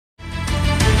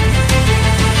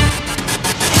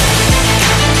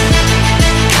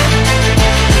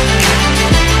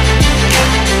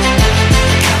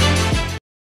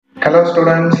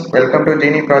students, welcome to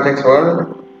Genie Projects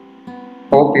World.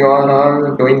 Hope you all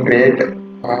are doing great.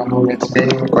 It's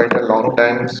been quite a long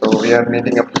time, so we are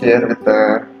meeting up here with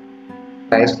a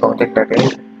nice project again.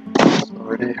 So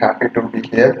very happy to be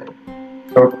here.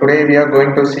 So today we are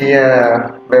going to see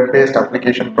a web-based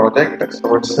application project.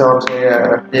 So it's also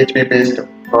a PHP-based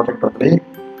project only.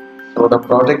 So the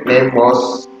project name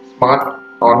was Smart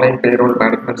Online Payroll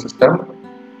Management System.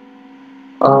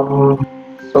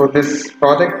 So this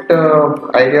project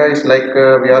idea is like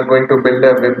we are going to build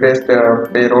a web-based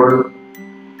payroll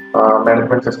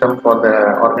management system for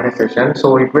the organization.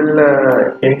 So it will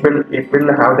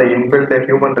have the inbuilt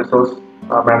human resource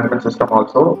management system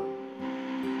also.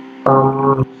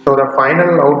 So the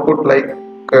final output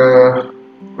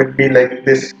will be like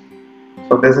this.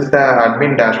 So this is the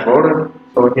admin dashboard.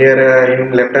 So here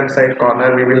in left hand side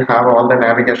corner we will have all the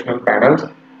navigational panels.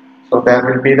 So there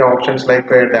will be the options like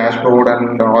dashboard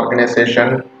and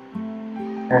organization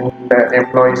and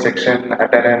employee section,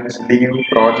 attendance, leave,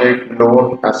 project,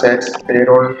 loan, assets,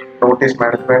 payroll, notice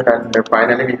management, and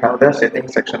finally we have the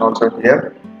settings section also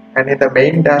here. And in the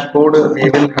main dashboard we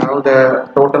will have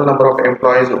the total number of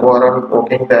employees who are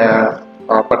working the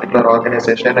particular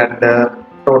organization and the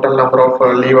total number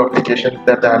of leave applications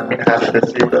that the admin has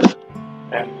received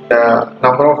and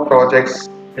number of projects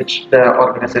which the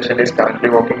organization is currently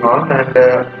working on, and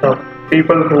the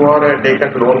people who are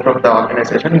taken loan from the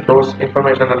organization, those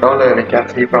information and all we can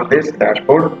see from this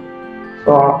dashboard.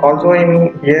 So also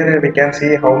in here we can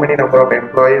see how many number of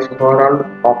employees who are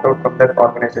all opt out from that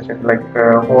organization, like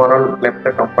who are all left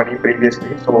the company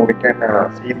previously. So we can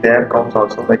see their counts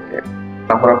also, like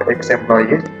number of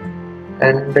ex-employees.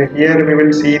 And here we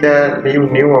will see the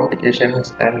new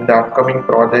applications and the upcoming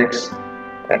projects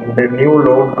and the new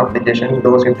loan application,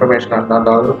 those information and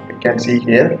all we can see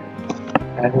here.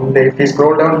 And if we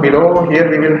scroll down below, here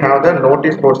we will have the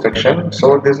notice board section.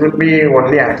 So this will be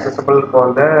only accessible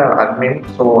for the admin.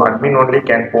 So admin only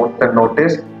can post the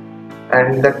notice,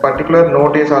 and that particular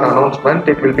notice or announcement,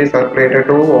 it will be circulated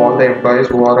to all the employees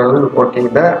who are all working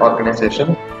in the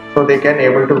organization. So they can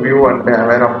able to view and be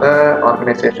aware of the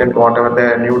organization, whatever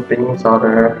the new things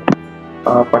or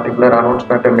particular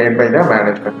announcement made by the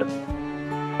management.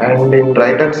 And in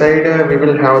right hand side we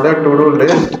will have the to-do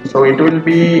list. So it will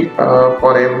be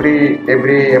for every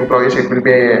employees it will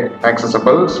be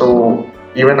accessible. So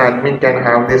even admin can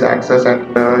have this access,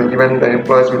 and even the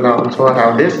employees will also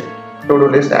have this to-do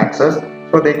list access.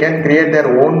 So they can create their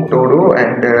own to-do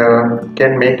and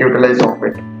can make utilize of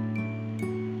it.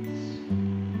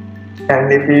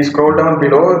 And if we scroll down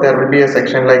below, there will be a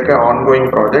section like ongoing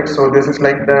projects. So this is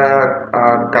like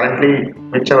the currently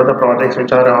whichever the projects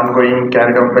which are ongoing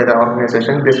carried out by the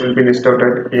organization, this will be listed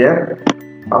out here.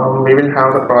 We will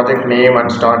have the project name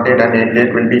and start date and end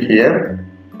date will be here.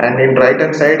 And in right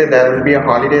hand side there will be a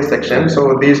holiday section.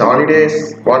 So these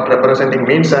holidays, what representing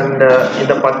means, and in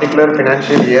the particular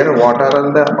financial year, what are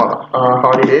all the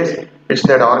holidays which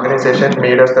that organization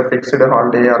made as the fixed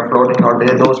holiday or floating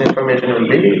holiday, those information will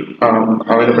be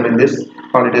available in this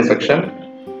holiday section.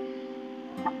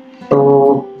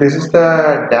 So this is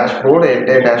the dashboard,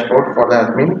 entire dashboard for the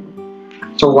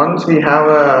admin. So once we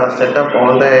have set up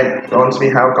once we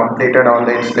have completed all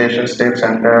the installation steps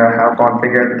and have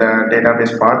configured the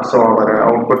database part, so our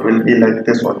output will be like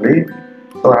this only.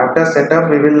 So after setup,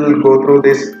 we will go through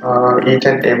this each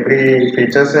and every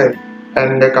features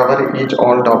and cover each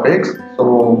all topics.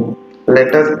 So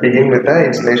let us begin with the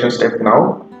installation step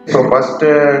now. So first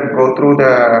go through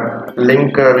the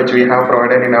link which we have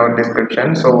provided in our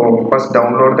description. So first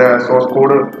download the source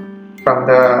code from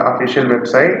the official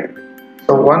website.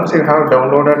 So once you have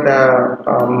downloaded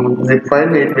the zip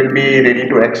file, it will be ready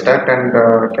to extract and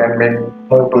can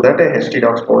move to that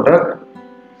htdocs folder.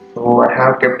 So I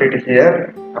have kept it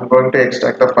here. I'm going to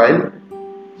extract the file.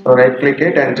 So right click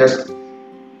it and just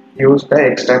use the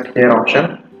extract here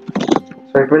option.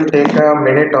 So it will take a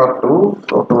minute or two.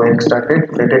 So to extract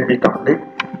it, let it be complete.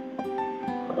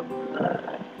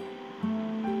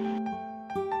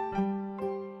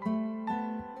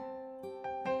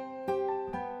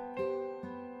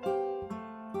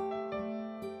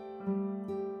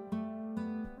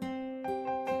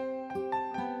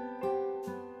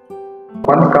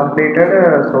 Once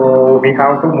completed, so we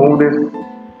have to move this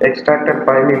extracted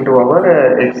file into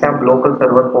our exam local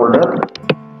server folder.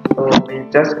 So we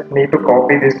just need to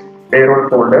copy this payroll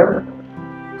folder.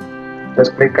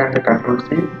 Just click on the Ctrl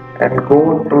C and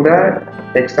go to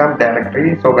the exam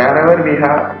directory. So wherever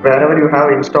you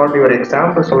have installed your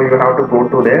exam, so you have to go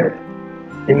to there.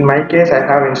 In my case, I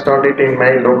have installed it in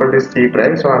my local disk C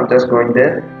drive, so I'm just going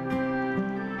there.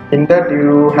 In that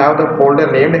you have the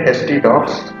folder named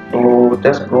htdocs. So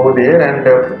just go there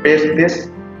and paste this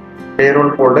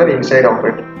payroll folder inside of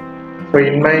it. So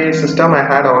in my system I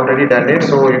had already done it,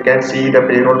 so you can see the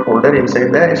payroll folder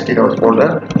inside the htdocs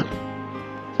folder.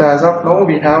 So as of now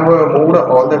we have moved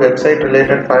all the website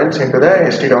related files into the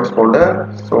htdocs folder.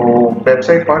 So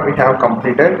website part we have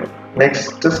completed.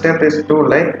 Next step is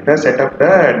to set up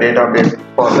the database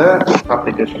for the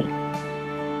application.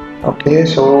 Okay,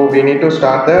 so we need to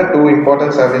start the two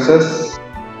important services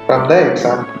from the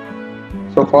exam.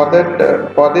 So for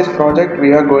that, for this project,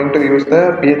 we are going to use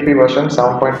the PHP version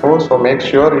 7.4. So make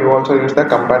sure you also use the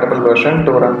compatible version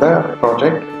to run the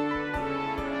project.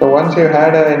 So once you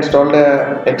had installed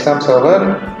the exam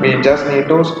server, we just need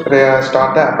to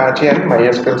start the Apache and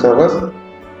MySQL servers.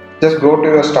 Just go to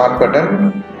your start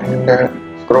button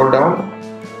and scroll down.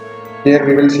 Here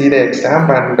we will see the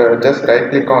exam and just right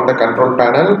click on the control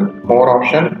panel, more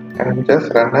option, and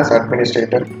just run as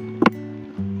administrator.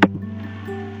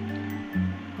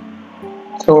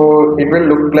 So it will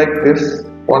look like this.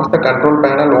 Once the control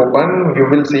panel open, you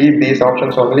will see these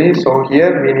options only. So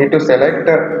here we need to select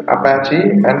Apache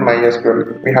and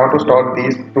MySQL. We have to start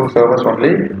these two servers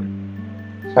only.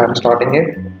 So I'm starting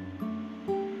it.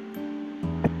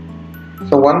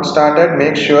 So once started,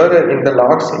 make sure in the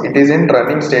logs it is in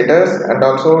running status, and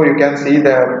also you can see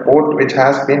the port which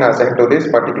has been assigned to this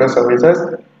particular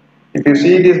services. If you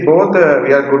see these both,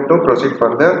 we are good to proceed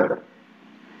further.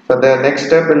 So the next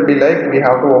step will be we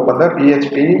have to open the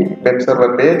PHP web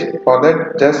server page. For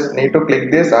that, just need to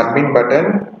click this admin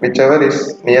button, whichever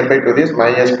is nearby to this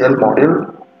MySQL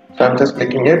module. So I'm just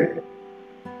clicking it.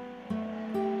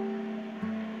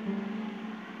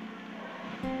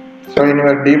 So in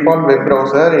your default web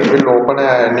browser, it will open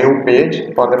a new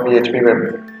page for the PHP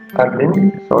web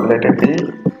admin. So let it be.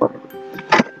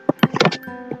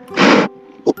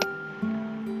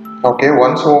 Okay,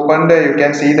 once opened, you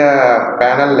can see the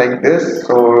panel like this.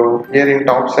 So here in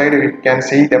top side, you can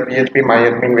see the PHP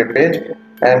MyAdmin web page,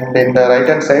 and in the right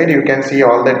hand side, you can see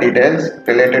all the details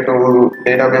related to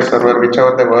database server,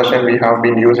 whichever the version we have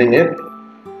been using it.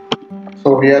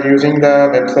 So we are using the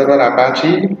web server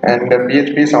Apache and the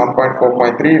PHP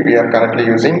 7.4.3 we are currently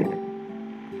using.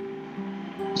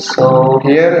 So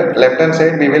here left hand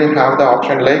side we will have the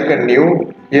option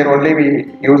new. Here only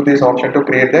we use this option to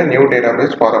create the new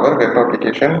database for our web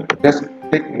application. Just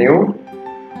click new,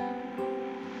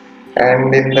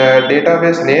 and in the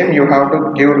database name you have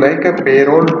to give a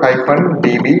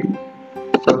payroll-db.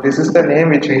 So this is the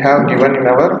name which we have given in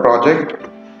our project.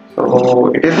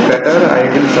 So it is better, I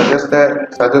will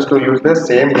suggest to use the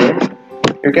same name.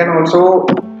 You can also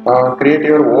create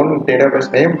your own database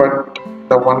name, but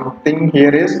the one thing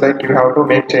here is you have to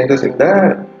make changes in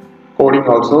the coding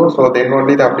also, so then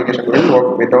only the application will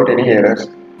work without any errors.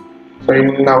 So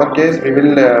in our case we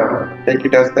will take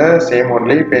it as the same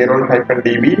only,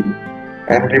 payroll-db,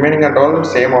 and remaining at all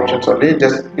same options only.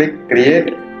 Just click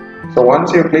create. So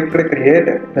once you click create,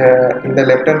 in the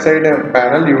left hand side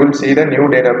panel you will see the new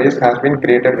database has been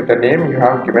created with the name you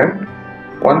have given.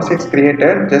 Once it's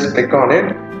created, just click on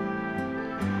it.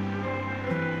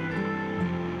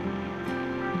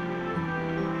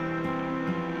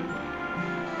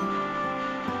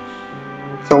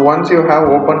 So once you have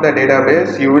opened the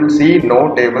database, you will see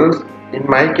no tables. In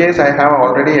my case, I have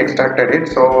already extracted it,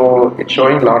 so it's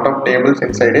showing lot of tables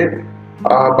inside it.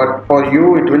 But for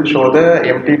you, it will show the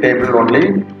empty table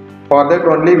only. For that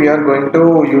only, we are going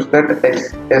to use that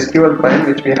SQL file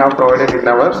which we have provided in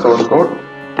our source code.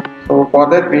 So for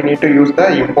that, we need to use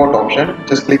the import option.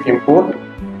 Just click import,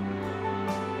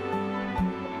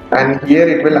 and here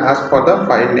it will ask for the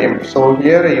file name. So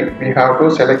here we have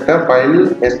to select the file,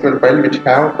 SQL file which we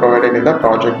have provided in the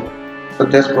project. So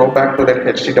just go back to the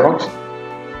htdocs,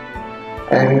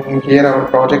 and here our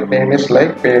project name is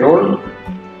payroll.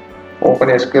 Open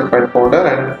SQL file folder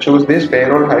and choose this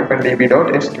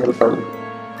payroll-db.sql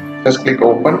file. Just click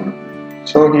open.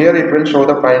 So here it will show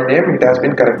the file name, it has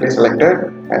been correctly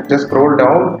selected, and just scroll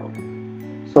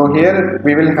down. So here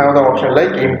we will have the option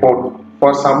import.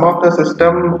 For some of the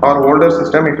system or older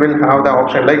system, it will have the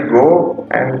option go,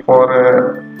 and for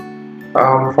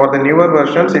the newer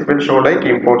versions it will show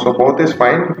import. So both is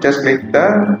fine. Just click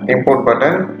the import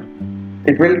button.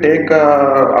 It will take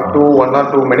up to 1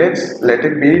 or 2 minutes. Let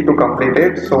it be to complete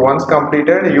it. So once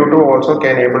completed, you too also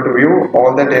can able to view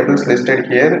all the tables listed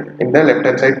here in the left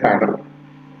hand side panel.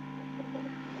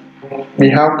 We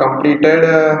have completed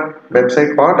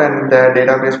website part and the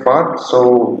database part.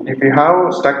 So if you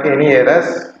have stuck any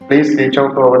errors, please reach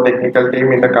out to our technical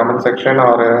team in the comment section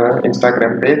or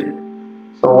Instagram page.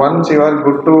 So once you are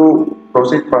good to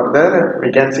proceed further,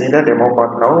 we can see the demo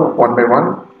part now one by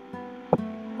one.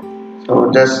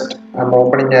 So just I'm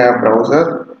opening a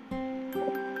browser,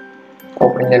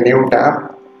 opening a new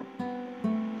tab.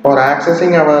 For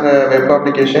accessing our web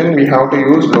application, we have to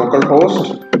use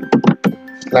localhost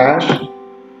slash,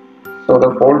 so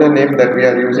the folder name that we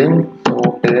are using,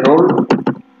 so payroll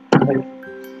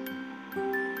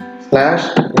slash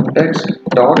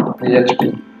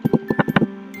index.php.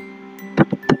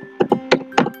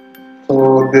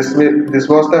 So this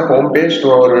was the home page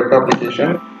to our web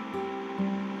application.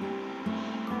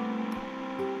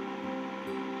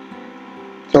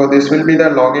 So this will be the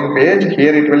login page.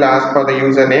 Here it will ask for the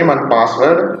username and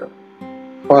password.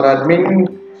 For admin,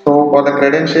 so for the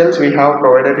credentials we have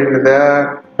provided in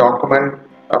the document,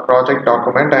 project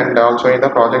document, and also in the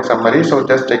project summary. So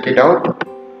just check it out.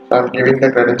 So I'm giving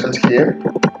the credentials here.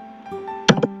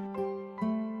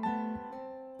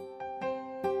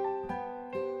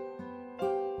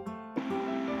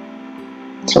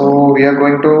 So we are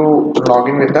going to log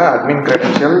in with the admin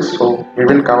credentials. So we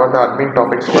will cover the admin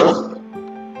topics first.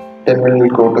 Then we will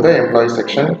go to the employee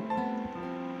section.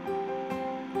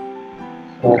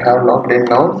 So I have logged in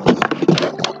now.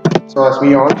 So as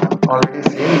we all already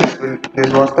seen,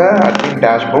 this was the admin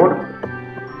dashboard.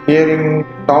 Here in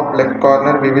top left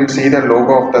corner we will see the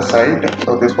logo of the site.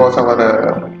 So this was our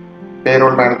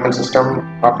payroll management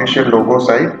system official logo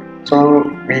site. So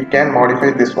we can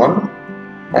modify this one.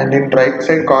 And in right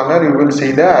side corner you will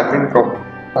see the admin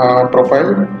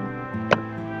profile.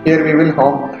 Here we will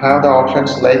have the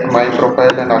options like my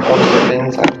profile and account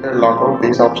settings and logout.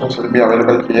 These options will be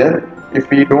available here.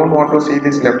 If we don't want to see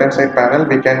this left hand side panel,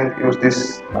 we can use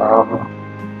this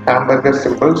hamburger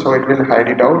symbol, so it will hide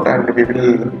it out, and we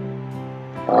will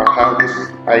have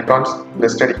these icons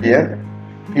listed here.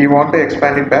 If you want to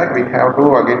expand it back, we have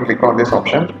to again click on this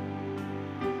option.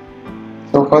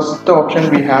 So first option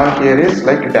we have here is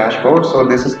like dashboard. So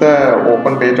this is the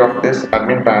open page of this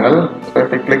admin panel. So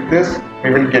if we click this,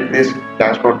 we will get this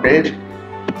dashboard page.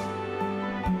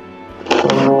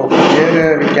 So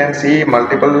here we can see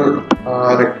multiple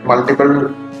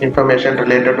information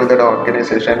related to the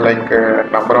organization, like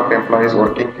number of employees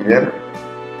working here,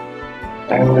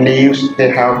 and leaves they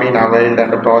have been availed,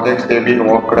 and the projects they've been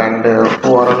worked, and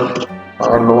who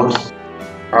are loans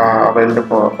availed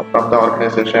from the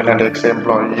organization, and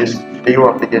ex-employees, leave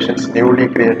applications newly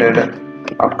created,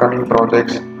 upcoming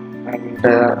projects, and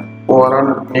who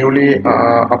are newly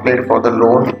applied for the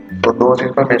loan. So those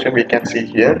information we can see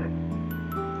here.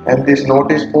 And this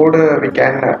notice board, we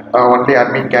can only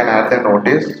admin can add the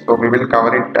notice, so we will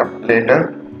cover it up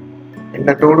later. In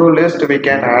the to-do list we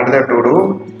can add the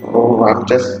to-do, so I'll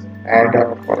just add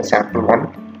for a sample one.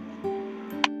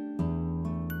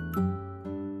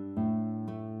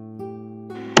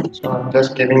 So I'm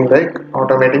just giving like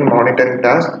automating monitoring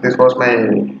task. This was my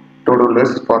to-do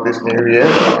list for this new year,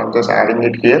 so I'm just adding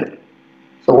it here.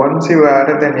 So once you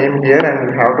added the name here,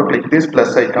 and you have to click this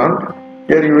plus icon,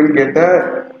 here you will get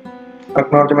the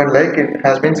acknowledgement like it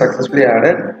has been successfully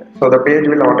added. So the page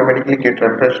will automatically get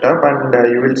refreshed up, and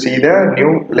you will see the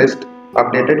new list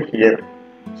updated here.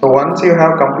 So once you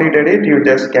have completed it, you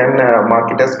just can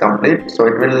mark it as complete, so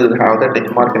it will have the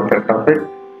tick mark in front of it.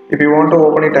 If you want to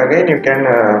open it again, you can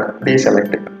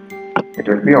deselect it. It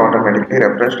will be automatically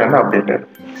refreshed and updated.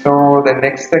 So the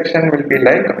next section will be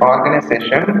like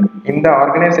organization. In the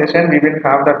organization we will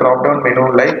have the drop down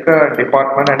menu like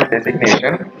department and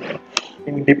designation.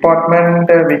 In department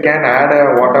we can add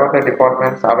whatever the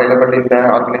departments available in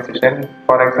the organization.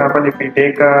 For example, if we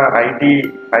take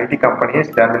IT companies,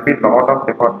 there will be lot of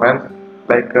departments,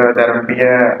 like there will be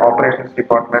a operations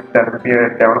department, there will be a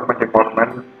development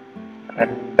department,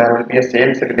 and there will be a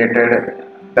sales related,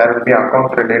 there will be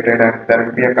account related, and there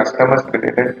will be a customers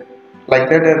related. Like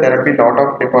that, there will be lot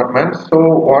of departments. So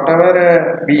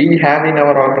whatever we have in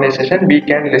our organization, we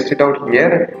can list it out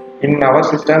here. In our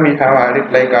system, we have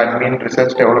added like admin,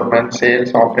 research development,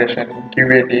 sales, operation,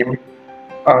 QA team,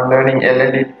 learning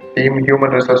L&D team,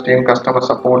 human resource team, customer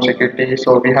support, security.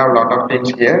 So we have lot of teams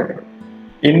here.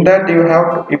 In that you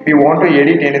have, if you want to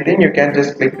edit anything, you can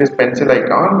just click this pencil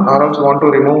icon, or else want to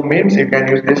remove means you can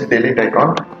use this delete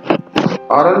icon.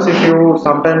 Or else if you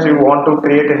sometimes you want to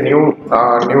create a new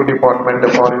department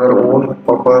for your own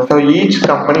purpose. So each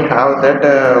company have that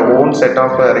own set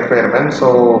of requirements.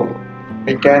 So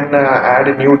we can add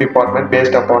a new department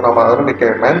based upon our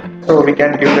requirement. So we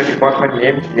can give the department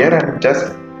name here and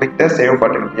just click the save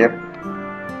button here.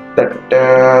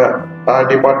 That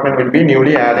department will be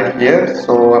newly added here.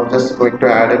 So I'm just going to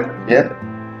add it here.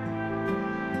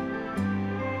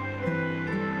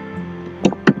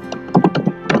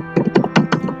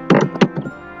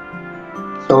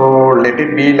 So let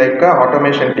it be like a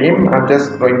automation team. I'm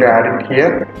just going to add it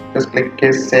here. Just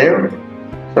click save.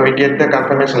 So we get the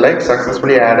confirmation like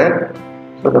successfully added.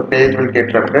 So the page will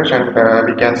get refreshed and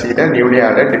we can see the newly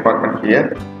added department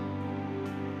here.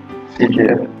 See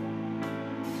here.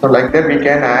 So like that we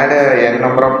can add a n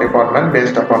number of departments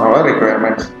based upon our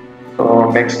requirements.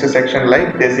 So next section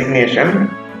like designation.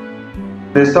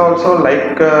 This also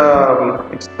like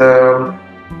it's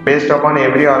based upon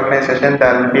every organization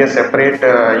there will be a separate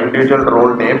individual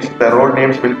role names. The role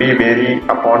names will be vary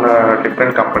upon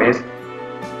different companies.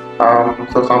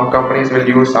 So some companies will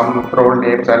use some role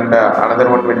names and another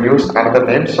one will use another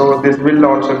name. So this will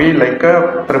also be like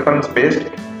a preference based.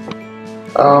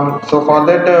 So for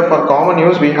that, for common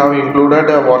use, we have included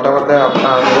whatever the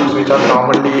roles which are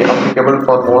commonly applicable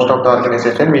for most of the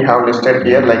organization. We have listed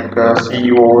here like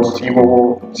CEO,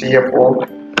 COO, CFO.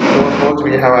 Those roles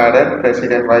we have added: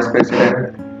 president, vice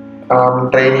president,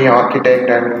 trainee, architect,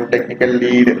 and technical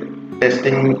lead,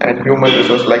 testing, and human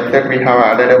resource. Like that, we have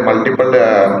added a multiple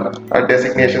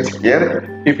designations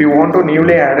here. If you want to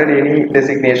newly added any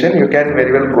designation, you can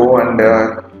very well go and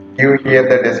give here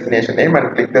the designation name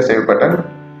and click the save button.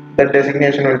 That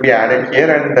designation will be added here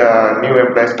and new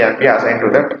employees can be assigned to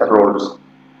that roles.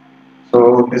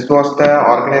 So this was the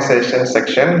organization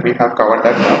section. We have covered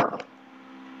that now.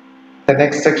 The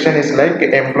next section is like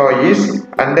employees.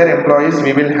 Under employees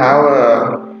we will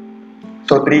have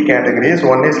so three categories.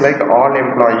 One is like all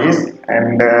employees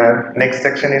and next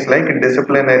section is like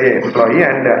disciplinary employee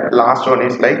and last one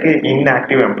is like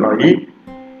inactive employee.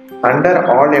 Under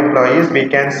all employees, we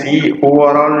can see who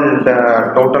are all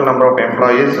the total number of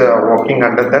employees working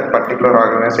under that particular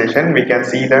organization. We can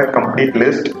see the complete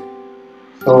list.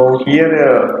 So here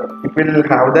it will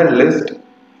have the list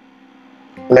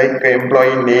like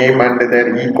employee name and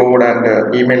their e-code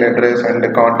and email address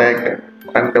and contact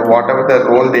and whatever the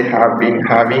role they have been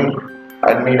having,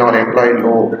 admin or employee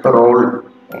role.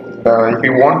 If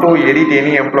you want to edit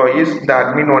any employees, the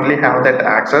admin only have that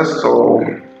access. So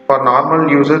for normal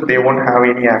users, they won't have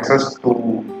any access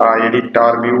to edit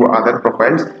or view other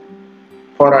profiles.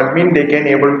 For admin, they can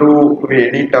able to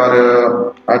edit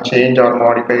or change or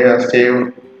modify or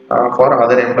save for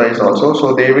other employees also.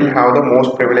 So they will have the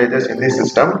most privileges in the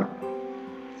system.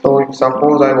 So if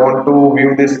suppose I want to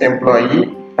view this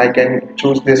employee, I can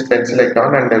choose this pencil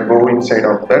icon and go inside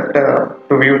of that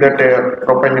to view that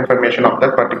profile information of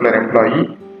that particular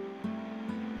employee.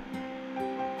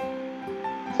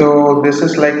 So this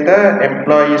is like the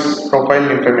employee's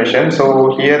profile information.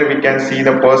 So here we can see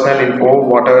the personal info,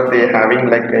 whatever they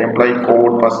having like the employee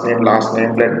code, first name, last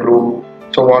name, blood group.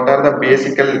 So what are the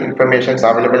basic informations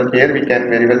available here? We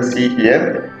can very well see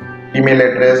here. Email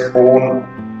address, phone,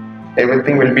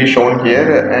 everything will be shown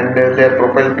here and their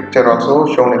profile picture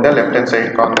also shown in the left hand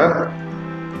side corner.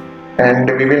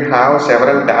 And we will have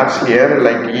several tabs here,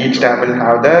 like each tab will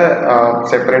have the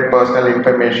separate personal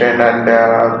information and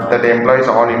the employees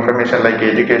all information like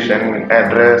education,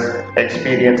 address,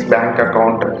 experience, bank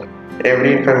account,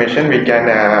 every information we can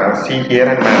see here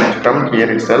and manage from here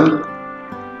itself.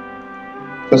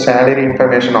 So salary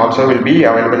information also will be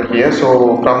available here.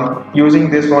 So from using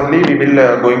this only we will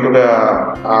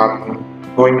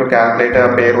going to calculate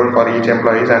a payroll for each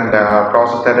employees and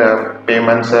process the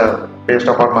payments based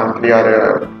upon monthly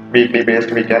or weekly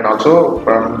based. We can also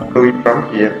do it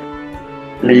from here.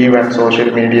 Leave and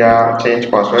social media,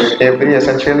 change password, every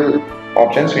essential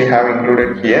options we have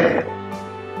included here.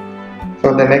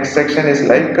 So the next section is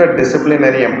like a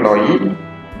disciplinary employee.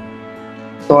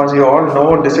 So as you all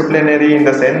know, disciplinary in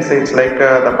the sense it's like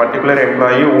the particular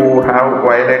employee who have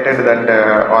violated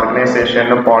that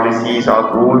organization policies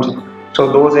or rules. So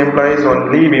those employees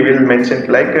only we will mention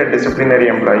like a disciplinary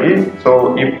employee.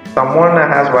 So if someone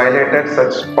has violated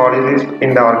such policies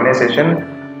in the organization,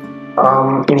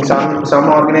 in some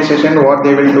organization what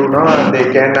they will do now,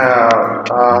 they can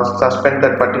suspend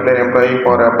that particular employee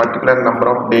for a particular number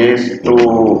of days to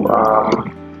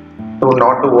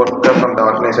not to work from the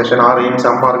organization, or in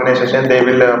some organization they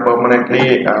will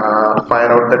permanently fire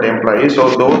out that employee. So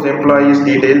those employees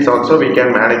details also we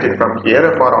can manage it from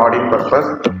here for audit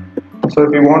purpose. So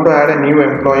if you want to add a new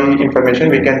employee information,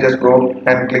 we can just go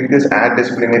and click this add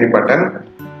disciplinary button.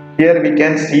 Here we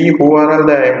can see who are all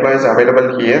the employees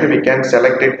available here. We can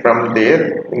select it from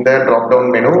there in the drop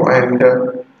down menu and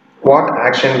what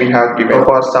action we have given. So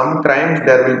for some crimes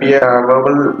there will be a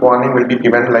verbal warning will be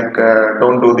given like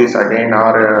don't do this again,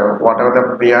 or whatever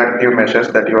the preemptive measures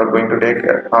that you are going to take,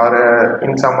 or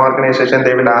in some organization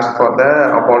they will ask for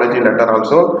the apology letter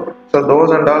also. So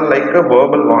those and all like a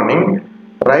verbal warning.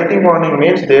 Writing warning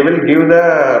means they will give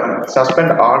the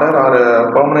suspend order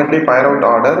or permanently fire out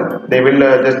order. They will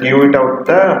just give it out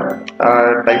the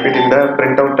type it in the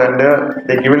printout and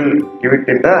they will give it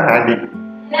in the handy.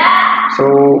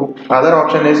 So other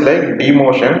option is like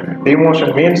demotion.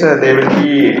 Demotion means they will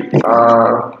be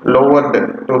lowered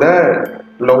to the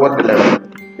lower level.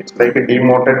 It's like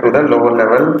demoted to the lower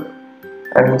level.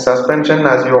 And suspension,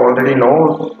 as you already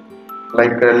know,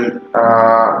 like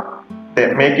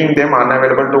making them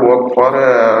unavailable to work for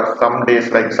some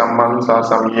days, like some months or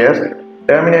some years.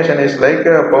 Termination is like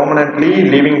permanently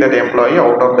leaving that employee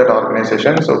out of that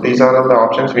organization. So these are all the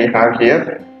options we have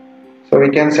here. So we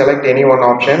can select any one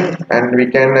option and we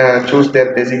can choose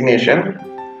their designation,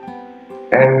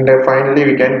 and finally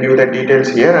we can give the details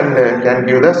here and can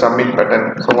give the submit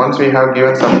button. So once we have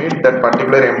given submit, that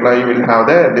particular employee will have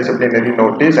the disciplinary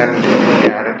notice and it will be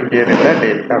added to here in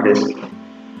the database.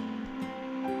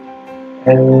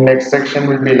 And next section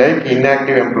will be like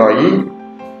inactive employee.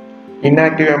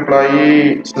 Inactive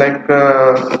employee is like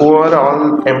who are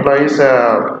all employees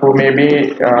who may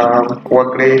be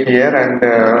worked here and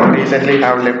recently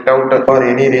have left out for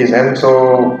any reason.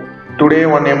 So today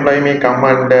one employee may come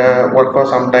and work for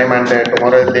some time and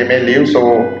tomorrow they may leave.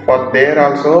 So for there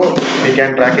also we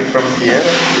can track it from here.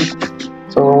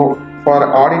 So for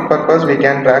audit purpose we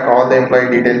can track all the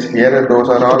employee details here. Those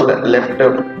are all left,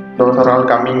 those are all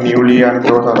coming newly and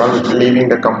those are all leaving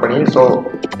the company. So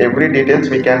every details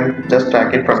we can just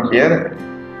track it from here.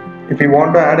 If you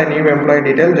want to add a new employee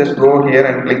detail, just go here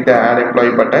and click the add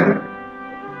employee button.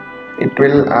 It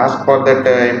will ask for that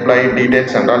employee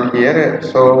details and all here.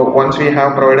 So once we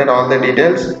have provided all the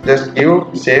details, just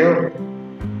give save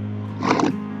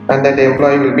and that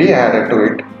employee will be added to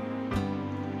it.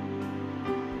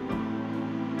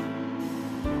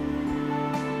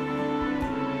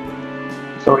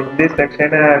 So in this section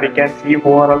we can see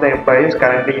who are all the employees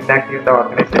currently inactive in the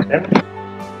organization.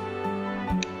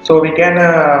 So we can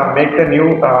make the new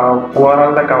who are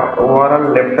all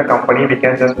left the company. We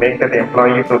can just make that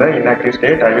employee to the inactive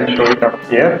state. I will show it up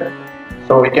here.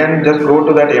 So we can just go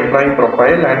to that employee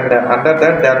profile and under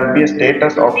that there will be a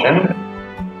status option.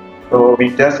 So we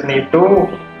just need to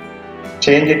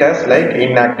change it as like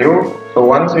inactive. So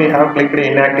once we have clicked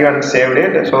inactive and saved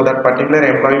it, so that particular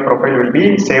employee profile will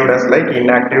be saved as like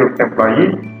inactive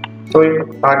employee. So if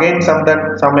again some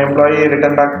employee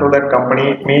return back to that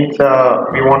company, means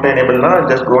we want to enable now,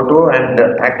 just go to and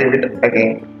active it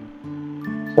again.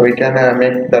 So we can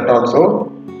make that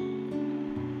also.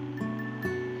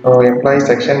 So employee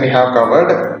section we have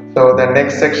covered. So the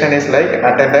next section is like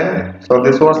attendant. So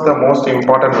this was the most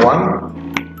important one.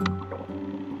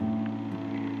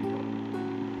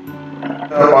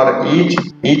 For each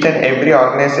and every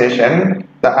organization,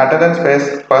 the attendance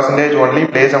percentage only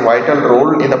plays a vital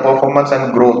role in the performance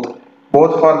and growth,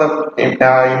 both for the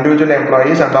individual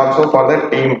employees and also for the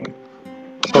team.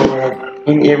 So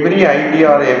in every IT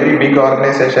or every big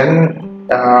organization,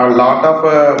 lot of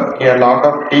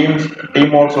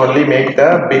teamwork only make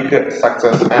the big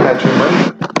success and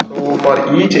achievement. So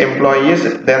for each employees,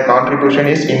 their contribution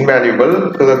is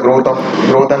invaluable to the growth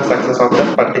and success of the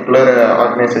particular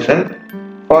organization.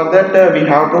 For that, we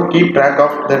have to keep track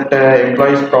of that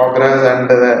employees' progress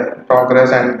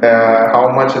and how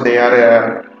much they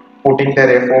are putting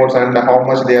their efforts and how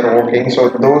much they are working. So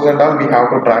those and all we have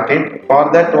to track it. For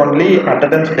that only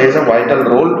attendance plays a vital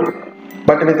role.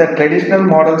 But with a traditional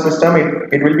model system,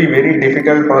 it will be very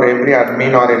difficult for every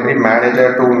admin or every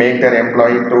manager to make their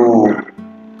employee to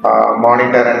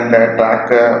monitor and track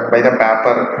by the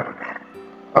paper.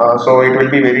 So it will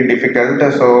be very difficult,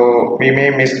 so we may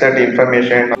miss that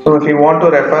information. So if you want to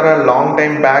refer a long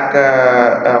time back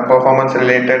performance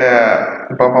related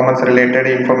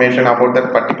information about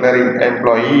that particular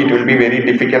employee, it will be very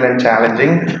difficult and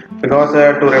challenging, because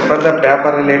to refer the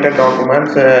paper related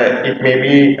documents, it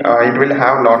will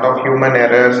have lot of human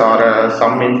errors or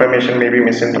some information may be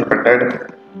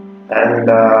misinterpreted, and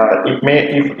it may,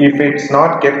 if it's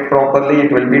not kept properly,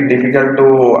 it will be difficult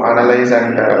to analyze,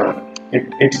 and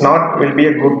it's not will be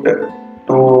a good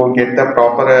to get the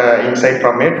proper insight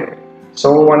from it.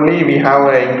 So only we have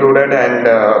included, and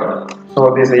so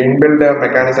this inbuilt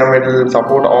mechanism will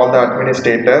support all the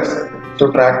administrators to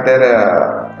track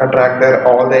their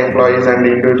all the employees and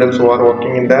the individuals who are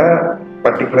working in the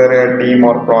particular team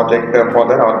or project for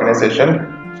their organization.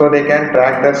 So they can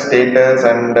track their status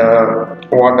and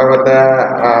whatever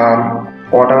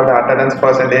the attendance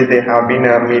percentage they have been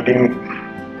meeting,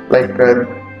 like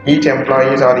each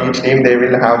employees or each team, they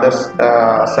will have this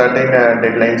certain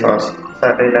deadlines or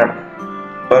certain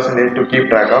percentage to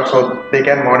keep track of, so they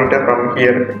can monitor from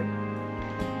here.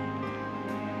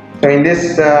 So in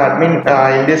this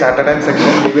in this attendance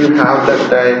section, we will have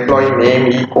that employee name,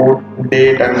 e-code,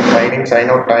 date, and sign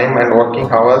out time and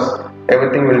working hours.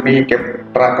 Everything will be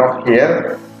kept track of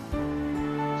here.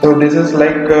 So this is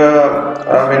like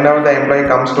whenever the employee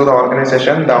comes to the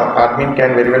organization, the admin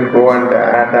can very well go and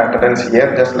add the attendance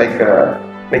here, just like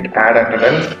add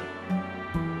attendance.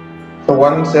 So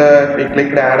once we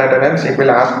click the add attendance, it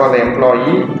will ask for the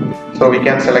employee. So we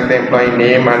can select the employee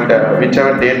name and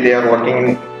whichever date they are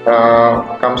working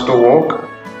comes to work.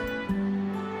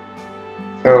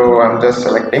 So I'm just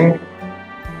selecting.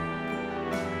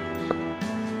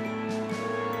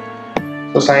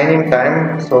 So sign in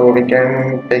time, so we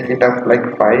can take it up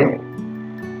like 5.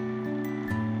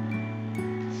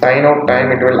 Sign out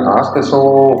time, it will ask.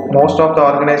 So most of the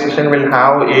organization will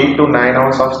have 8 to 9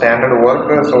 hours of standard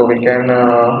work, so we can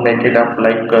make it up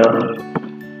like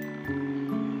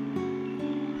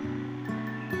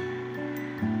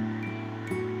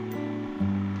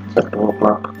at 2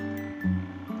 o'clock.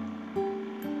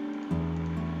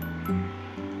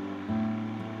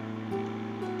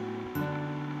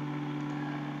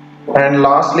 And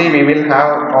lastly, we will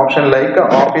have option like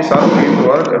office or field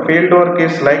work. Field work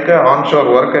is like onshore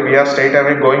work. We are straight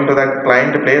away going to the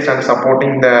client place and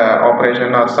supporting the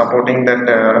operation or supporting that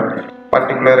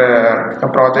particular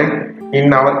project.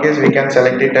 In our case, we can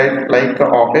select it as like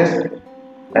office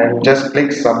and just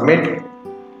click submit.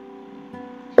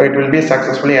 So it will be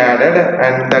successfully added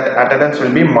and that attendance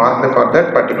will be marked for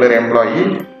that particular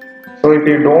employee. So if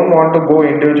you don't want to go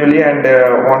individually and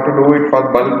want to do it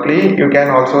for bulkly, you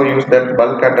can also use that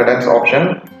bulk attendance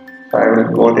option. So I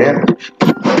will go there.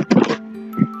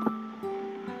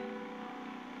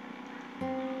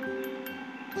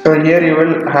 So here you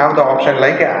will have the option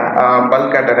like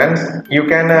bulk attendance. You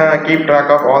can keep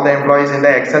track of all the employees in the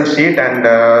Excel sheet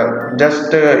and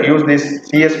just use this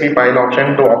CSV file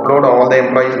option to upload all the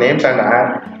employees names and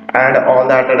add all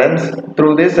the attendance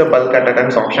through this bulk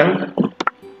attendance option.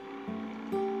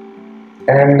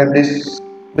 And this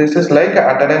is like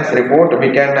attendance report.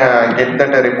 We can get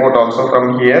that report also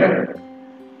from here.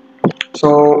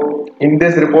 So in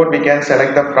this report we can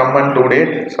select the from and to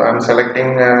date. So I'm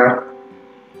selecting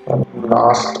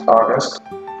last August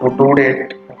to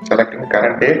date. I'm selecting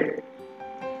current date.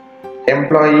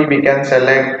 Employee we can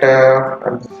select.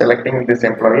 I'm selecting this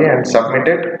employee and submit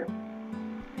it.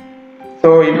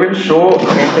 So it will show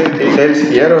the details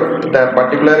here. The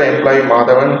particular employee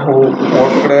Madhavan who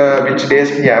worked which days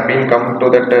he have been come to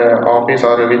that office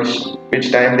or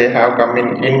which time they have come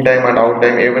in time and out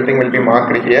time. Everything will be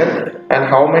marked here and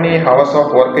how many hours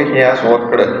of work he has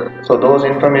worked. So those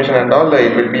information and all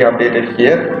it will be updated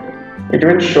here. It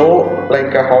will show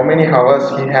like how many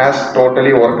hours he has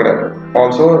totally worked.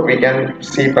 Also we can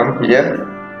see from here.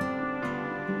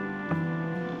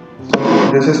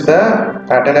 This is the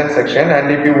attendance section,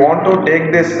 and if you want to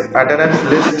take this attendance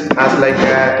list as like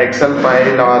an Excel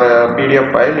file or a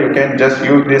PDF file, you can just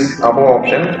use this above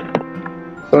option.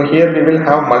 So here we will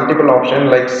have multiple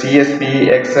options like CSV,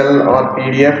 Excel or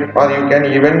PDF, or you can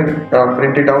even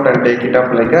print it out and take it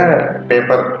up like a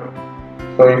paper.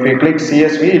 So if you click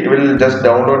CSV, it will just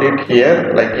download it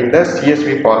here like in the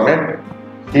CSV format.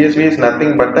 CSV is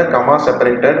nothing but the comma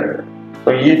separated.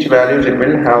 So each values it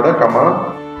will have the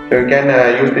comma. So you can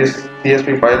use these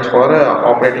CSV files for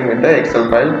operating with the Excel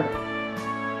file.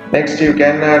 Next you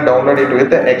can download it with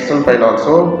the Excel file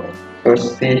also. So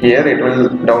see here it will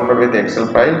download with the Excel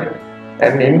file,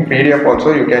 and in PDF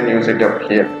also you can use it up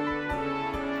here.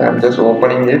 So I'm just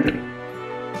opening it.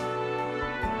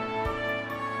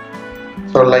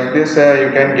 So like this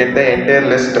you can get the entire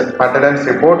list attendance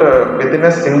report within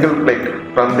a single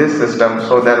click from this system.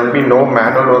 So there will be no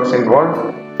manual works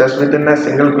involved. Just within a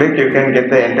single click you can get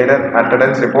the entire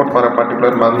attendance report for a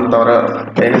particular month or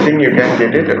anything. You can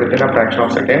get it within a fraction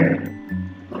of a second.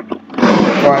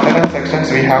 So attendance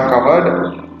sections we have covered.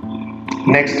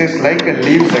 Next is like a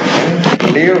leave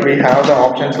section. Leave we have the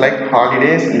options like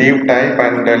holidays, leave type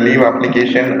and leave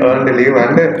application, earned leave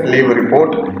and leave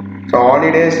report. So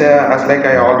holidays as like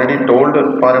I already told,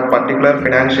 for a particular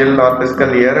financial or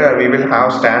fiscal year we will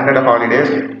have standard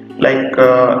holidays. Like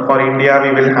for India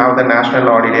we will have the national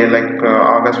holiday like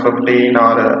August 15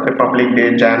 or Republic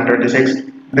Day, Jan 26.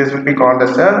 This will be called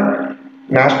as a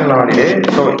national holiday.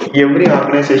 So every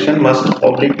organization must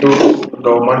oblige to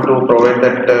government to provide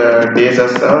that days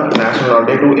as a national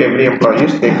holiday to every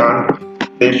employees.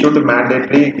 They should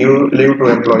mandatorily give leave to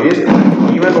employees.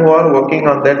 Even who are working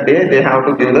on that day, they have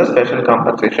to give the special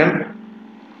compensation.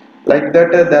 Like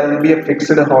that, there will be a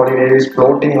fixed holidays,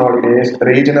 floating holidays,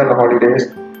 regional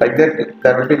holidays. Like that,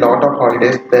 there will be lot of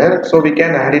holidays there. So we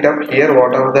can add it up here.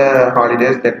 What are the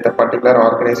holidays that the particular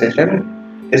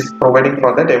organization is providing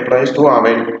for that employees to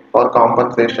avail for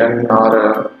compensation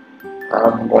or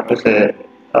what to say,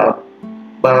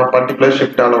 particular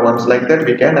shift allowance. Like that,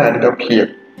 we can add it up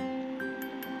here.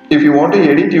 if you want to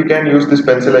edit, you can use this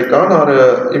pencil icon,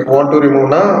 or if you want to remove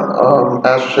now,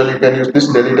 as usual, you can use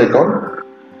this delete icon.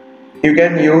 You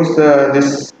can use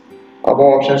this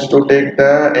above options to take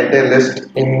the entire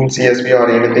list in CSV or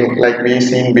anything like we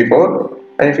seen before.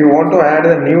 And if you want to add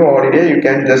a new holiday, you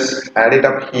can just add it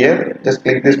up here. Just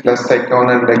click this plus icon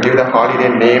and give the holiday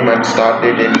name and start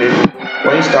date, end date.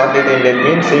 Why start date, end date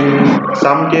means in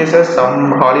some cases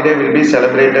some holiday will be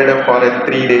celebrated for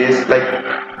 3 days, like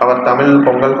our Tamil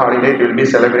Pongal holiday will be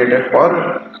celebrated for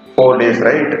 4 days,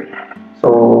 right?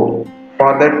 So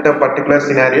for that particular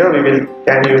scenario, we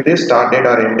can use the start date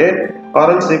or end date, or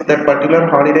else if that particular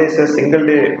holiday is a single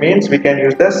day means we can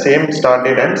use the same start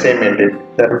date and same end date.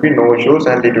 There will be no issues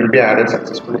and it will be added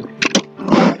successfully.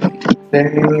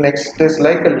 Then next is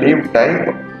like a leave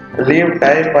type. Leave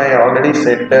type I already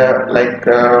said,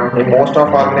 in most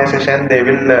of organization they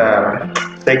will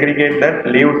segregate that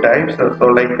leave types. So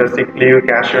like sick leave,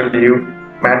 casual leave,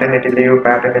 maternity leave,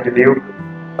 paternity leave,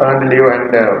 earned leave,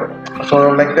 and so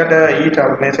like that each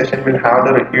organization will have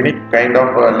the unique kind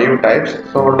of leave types.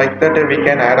 So like that we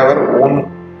can add our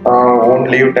own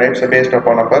leave types based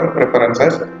upon our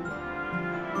preferences.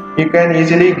 You can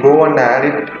easily go and add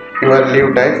it your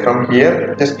leave type from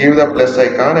here. Just give the plus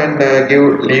icon and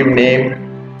give leave name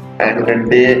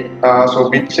and day. So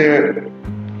which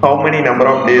how many number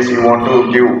of days you want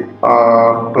to give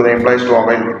to the employees to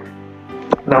avail.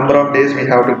 Number of days we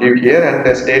have to give here, and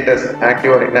the status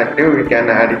active or inactive we can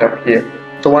add it up here.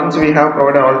 So once we have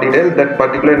provided all details, that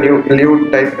particular new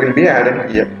leave type will be added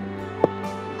here.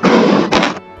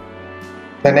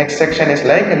 The next section is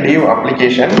like a leave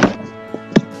application.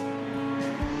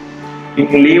 In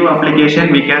leave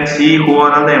application, we can see who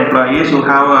are all the employees who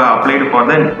have applied for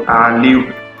the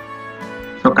leave.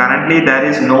 So currently there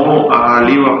is no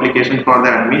leave application for the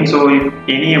admin. So if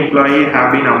any employee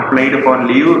have been applied for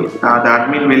leave, the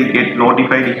admin will get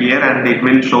notified here and it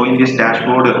will show in this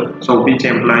dashboard. So which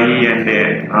employee and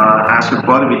asked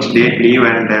for which date leave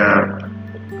and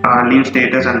leave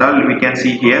status and all we can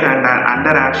see here. And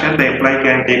under action, the employee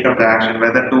can take up the action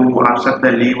whether to accept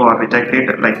the leave or reject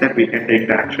it. Like that, we can take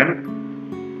the action.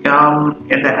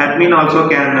 And the admin also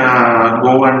can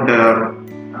go and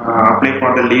apply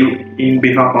for the leave in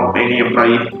behalf of any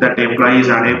employee. If that employee is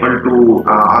unable to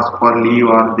ask for leave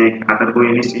or they undergo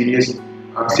any serious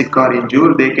sick or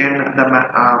injury, they can the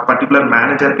particular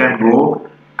manager can go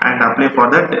and apply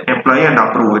for that employee and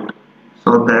approve it.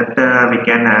 So that we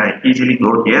can easily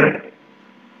go here.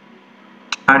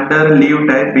 Under leave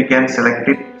type, we can select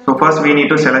it. So first we need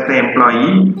to select the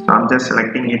employee. So I'm just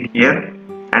selecting it here.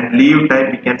 And leave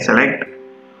type we can select,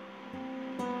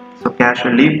 so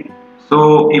casual leave.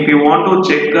 So if you want to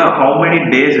check how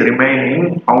many days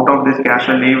remaining out of this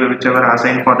casual leave whichever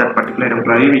assigned for that particular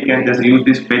employee, we can just use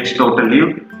this fetch total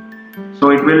leave.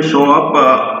 So it will show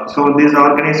up. So this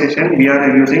organization we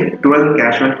are using 12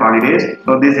 casual holidays.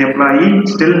 So this employee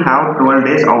still have 12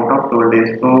 days out of 12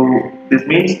 days. So this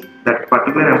means that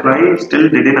particular employee still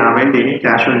didn't avail any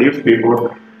casual leaves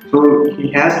before. So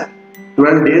he has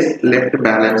 12 days left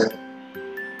balance.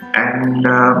 And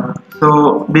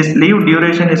so this leave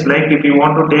duration is like if you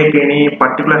want to take any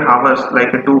particular hours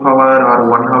like a 2 hour or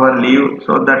 1 hour leave,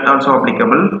 so that also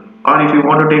applicable. Or if you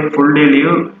want to take full day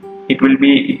leave, it will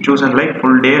be chosen like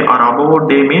full day, or above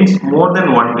day means more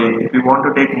than 1 day. If you want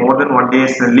to take more than 1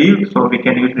 day's leave, so we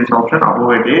can use this option above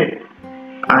a day,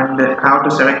 and have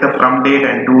to select the from date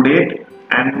and due date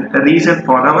and the reason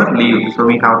for our leave. So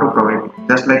we have to provide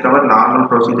just like our normal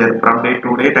procedure, from date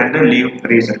to date and the leave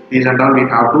reason. These and all we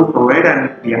have to provide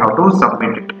and we have to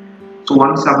submit it. So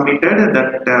once submitted,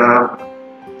 that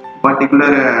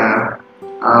particular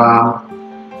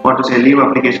leave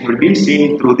application will be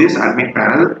seen through this admin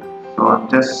panel. So I'm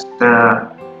just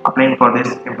applying for this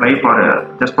employee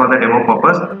for just for the demo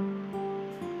purpose.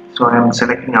 So I am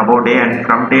selecting above day, and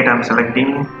from date I am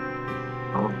selecting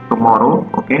tomorrow.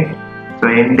 Okay. So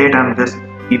end date I'm just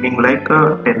giving like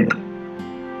 10th.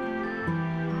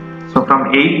 So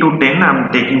from 8 to 10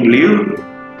 I'm taking leave.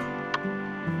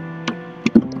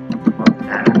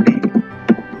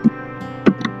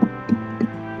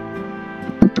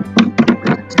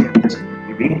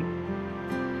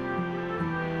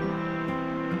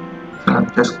 So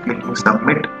I'm just clicking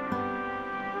submit.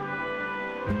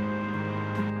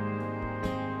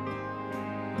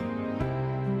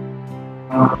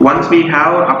 Once we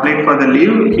have applied for the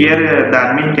leave, here the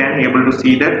admin can able to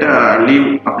see that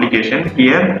leave application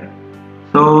here.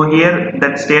 So here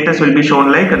that status will be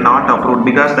shown like not approved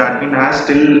because the admin has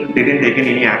still didn't taken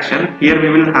any action. Here we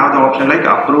will have the option like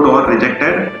approved or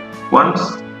rejected.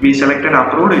 Once we selected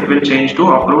approved, it will change to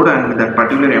approved and that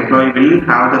particular employee will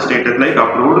have the status like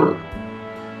approved.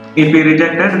 If we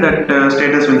rejected, that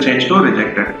status will change to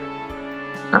rejected.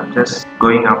 I'm just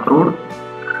going approved.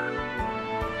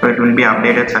 So it will be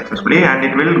updated successfully and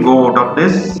it will go out of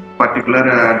this particular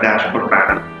dashboard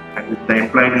panel, and the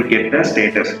employee will get the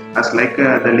status as like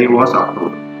the leave was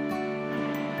approved.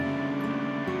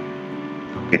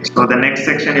 Okay, so the next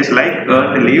section is like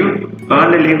earned leave.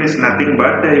 Earned leave is nothing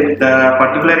but if the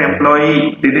particular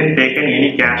employee didn't take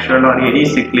any casual or any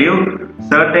sick leave,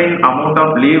 certain amount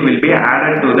of leave will be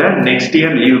added to the next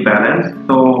year leave balance.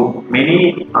 So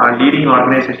many leading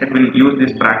organizations will use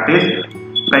this practice.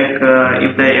 Like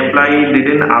if the employee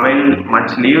didn't avail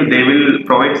much leave, they will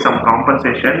provide some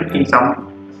compensation. In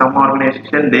some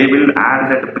organization, they will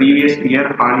add that previous year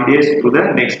holidays to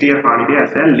the next year holiday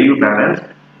as a leave balance.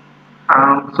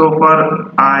 So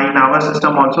for in our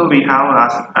system also we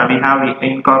have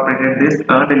incorporated this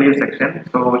earned leave section.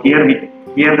 So here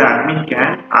the admin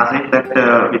can assign that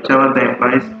whichever the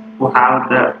employees who have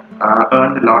the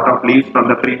earned lot of leaves from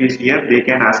the previous year, they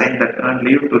can assign that earned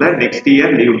leave to the next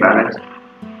year leave balance.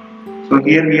 So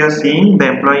here we are seeing the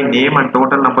employee name and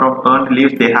total number of earned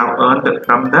leaves they have earned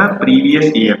from the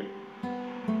previous year.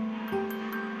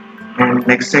 And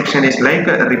next section is like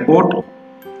a report.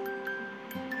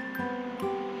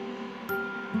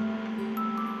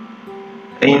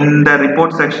 In the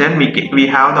report section, we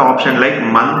have the option like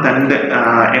month and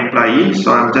employee.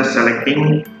 So I'm just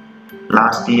selecting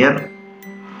last year.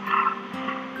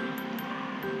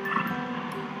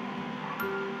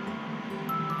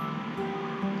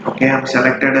 Okay, I'm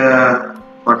selected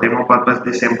for demo purpose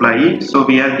this employee. So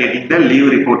we are getting the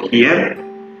leave report here.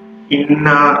 In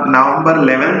November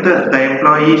 11th, the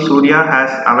employee Surya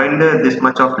has availed this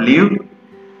much of leave.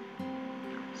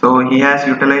 So he has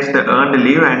utilized the earned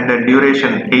leave and the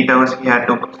duration 8 hours he had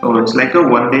took. So it's like a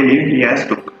 1 day leave he has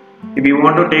took. If you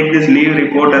want to take this leave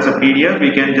report as a PDF,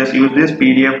 we can just use this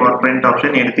PDF or print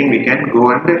option. Anything we can go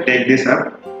and take this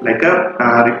up like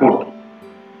a report.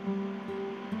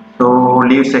 So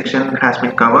leave section has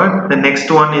been covered. The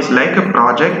next one is like a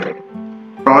project.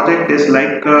 Project is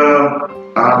like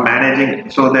managing.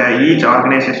 So each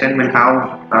organization will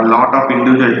have a lot of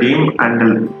individual team,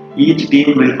 and each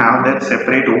team will have their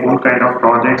separate own kind of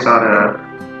projects or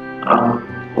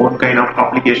own kind of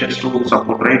applications to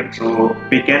support, right? So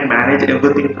we can manage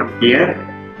everything from here.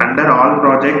 Under all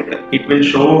project, it will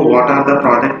show what are the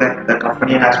projects that the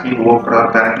company has been worked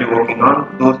or currently working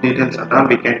on. Those details and all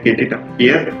we can get it up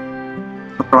here.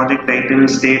 So project title,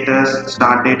 status,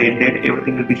 start date, end date,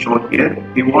 everything will be shown here.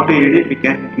 If we want to edit, we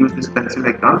can use this pencil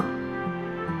icon.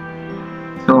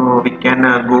 So we can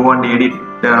go and edit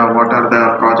what are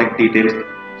the project details.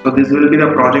 So this will be the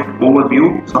project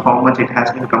overview. So how much it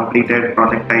has been completed,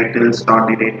 project title, start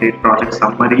date, end date, project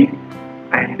summary,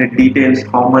 and the details,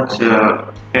 how much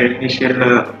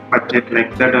initial budget,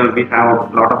 like that. We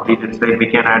have a lot of details that we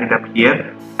can add it up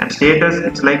here. And status,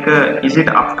 it's like is it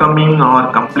upcoming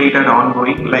or completed,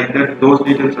 ongoing, like that. Those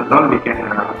details and all we can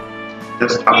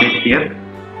just update here.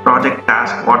 Project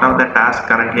task, what are the tasks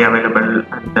currently available,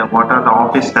 and what are the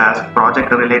office tasks,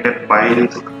 project related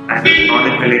files and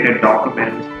project related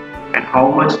documents, and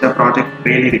how much the project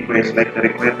really requires, like the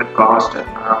requirement cost,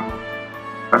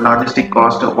 logistic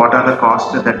cost, what are the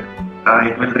costs that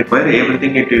it will require.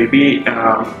 Everything it will be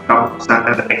comes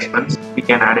under expense. We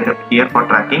can add it up here for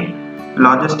tracking.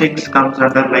 Logistics comes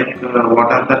under like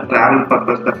what are the travel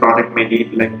purpose the project may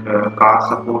need, like car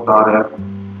support or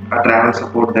travel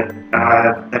support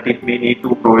that it may need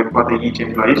to provide for each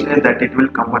employee, and that it will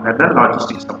come under the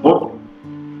logistics support.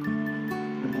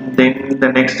 Then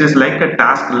the next is like a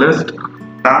task list.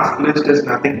 Task list is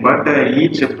nothing but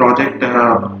each project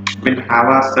will have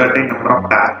a certain number of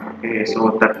tasks. Okay,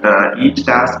 so that each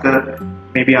task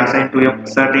may be assigned to a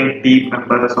certain team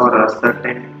members or a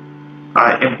certain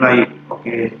employee.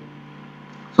 Okay,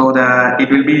 so it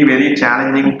will be very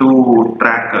challenging to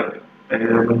track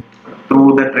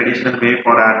through the traditional way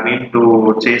for admin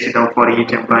to chase it out for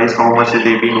each employees, how much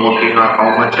they've been working or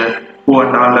how much who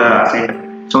and all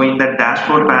assigned. So in the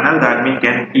dashboard panel, the admin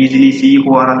can easily see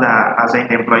who are the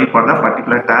assigned employee for the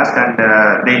particular task, and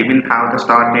they will have the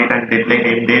start date and deadline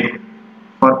end date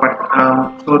for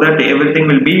so that everything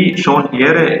will be shown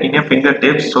here in a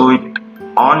fingertips. So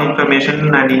all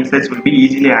information and insights will be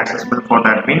easily accessible for the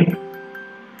admin.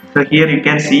 So here you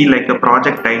can see like a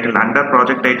project title. Under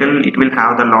project title, it will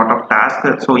have the lot of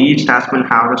tasks. So each task will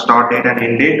have the start date and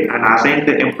end date, and assigned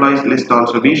the employees list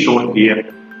also be shown here.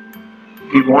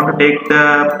 If you want to take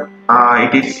the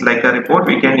it is like a report,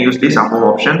 we can use these above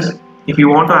options. If you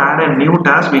want to add a new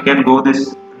task, we can go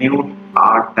this new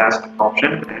task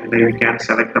option, and then we can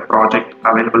select the project,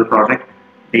 available project,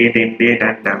 date, end date,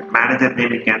 and manager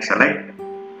name we can select.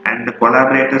 And the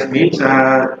collaborators means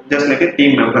just like a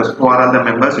team members. Who are all the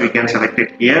members? We can select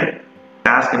it here.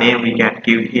 Task name we can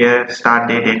give here. Start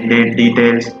date, end date,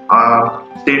 details,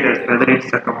 status, whether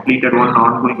it's a completed one,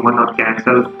 ongoing one, or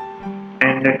cancelled.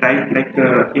 And the type, like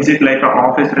is it like a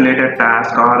office related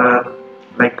task or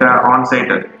like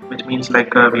on-site, which means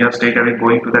like we are straight away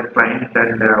going to that client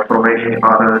and providing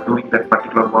or doing that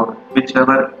particular work,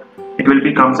 whichever it will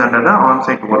be comes under the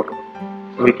on-site work.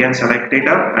 So we can select it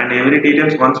up, and every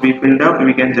details once we filled up,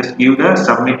 we can just give the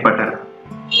submit button,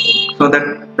 so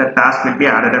that the task will be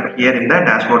added up here in the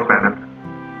dashboard panel.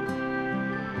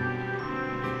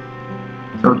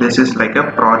 So this is like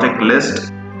a project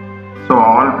list. So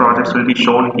all projects will be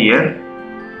shown here,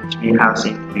 which we have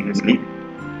seen previously.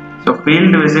 So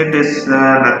field visit is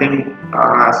nothing,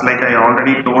 as like I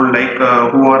already told, like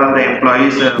who are all the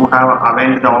employees who have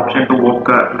availed the option to work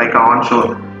like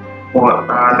onshore, or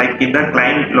like in the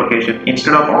client location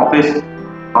instead of office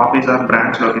or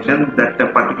branch location. That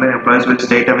particular employees will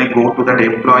straight away go to that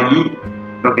employee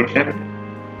location.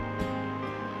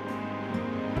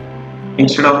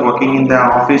 Instead of working in the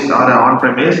office or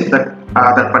on-premise, that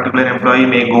particular employee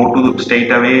may go to straight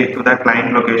away to the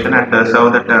client location and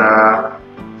serve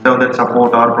that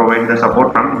support or provide the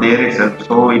support from there itself.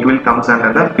 So it will comes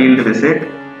under the field visit.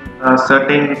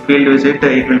 Certain field visit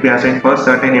it will be assigned for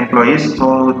certain employees.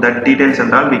 So that details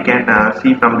and all we can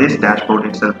see from this dashboard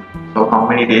itself. So how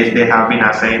many days they have been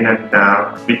assigned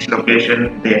and which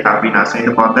location they have been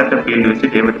assigned for that field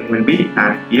visit, everything will be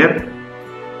added here.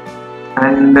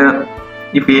 And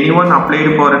if anyone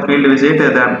applied for a field visit, the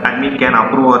admin can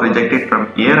approve or reject it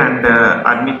from here, and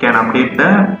admin can update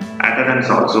the attendance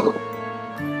also.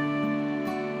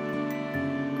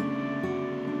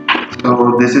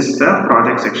 So this is the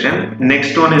project section.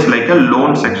 Next one is like a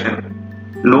loan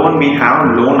section. Loan, we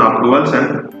have loan approvals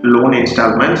and loan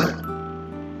installments.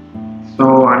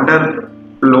 So under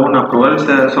loan approvals,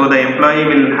 so the employee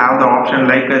will have the option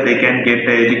like they can get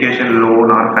education loan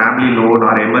or family loan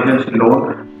or emergency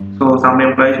loan. So some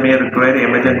employees may require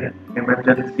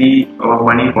emergency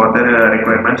money for their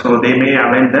requirements, so they may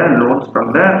avail the loans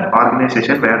from the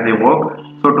organization where they work.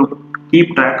 So to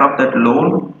keep track of that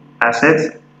loan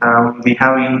assets, we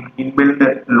have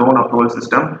inbuilt loan approval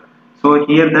system. So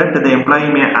here that the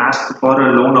employee may ask for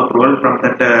a loan approval from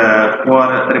that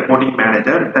for reporting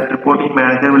manager. That reporting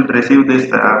manager will receive this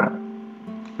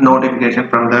notification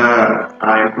from the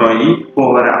employee who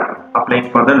are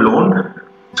applying for the loan.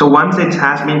 So once it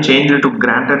has been changed to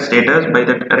granted status by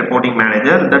the reporting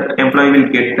manager, that employee will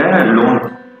get the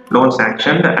loan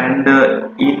sanctioned, and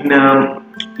in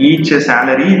each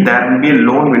salary there will be a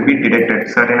loan will be deducted.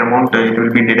 Certain amount it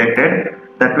will be deducted,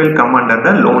 that will come under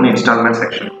the loan installment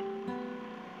section.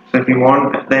 So if you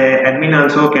want, the admin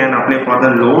also can apply for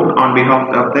the loan on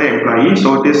behalf of the employee.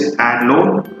 So it is add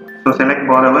loan. So select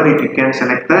borrower, you can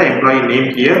select the employee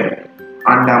name here,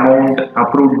 and amount,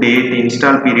 approved date,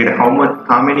 install period,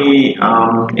 how many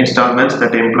installments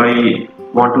that employee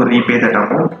want to repay that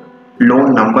amount,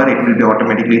 loan number, it will be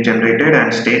automatically generated,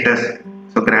 and status,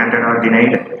 so granted or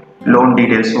denied, loan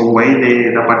details, so why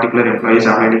the particular employee is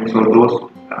availing. So those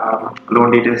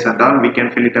loan details and all we can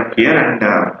fill it up here, and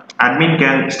admin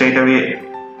can straight away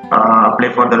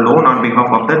apply for the loan on behalf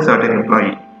of that certain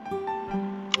employee.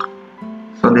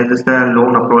 So this is the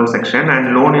loan approval section.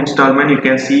 And loan installment, you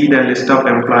can see the list of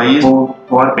employees who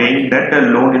are paying that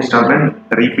loan installment,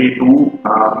 repay to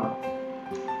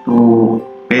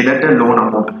pay that loan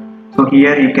amount. So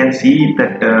here you can see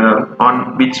that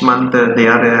on which month they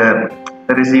are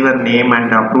the receiver name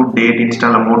and approved date,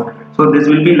 install amount. So this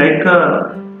will be like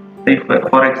if,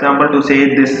 for example, to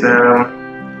say this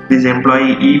this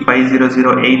employee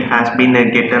E5008 has been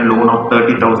get a loan of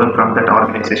 30,000 from that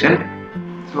organization.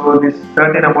 So this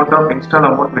certain amount of install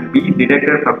amount will be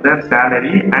deducted from their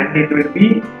salary, and it will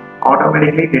be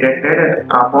automatically deducted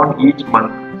upon each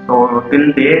month. So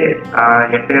till the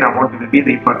entire amount will be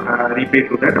repaid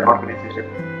to that organization.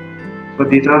 So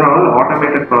these are all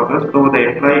automated process, so the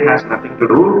employee has nothing to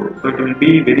do. So it will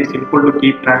be very simple to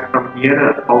keep track from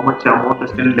here how much amount is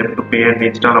still left to pay and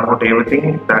install amount,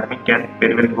 everything that we can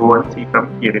very well go and see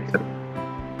from here itself.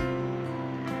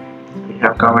 We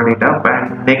have covered it up,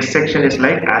 and next section is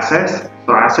like assets.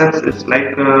 So assets is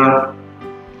like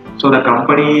so the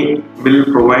company will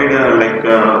provide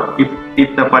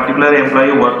if the particular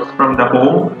employee works from the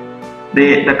home,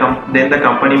 then the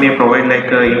company may provide like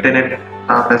internet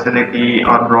facility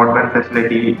or broadband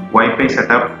facility, Wi-Fi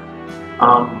setup,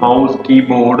 mouse,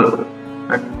 keyboard,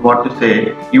 and what to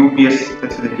say, UPS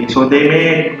facility. So they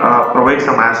may provide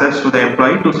some assets to the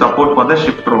employee to support for the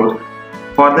shift role.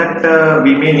 For that,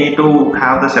 we may need to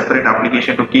have the separate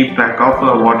application to keep track of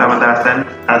whatever the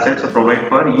assets provide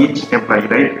for each employee,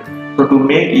 right? So to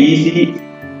make easy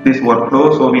this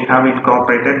workflow, so we have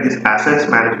incorporated this assets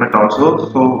management also.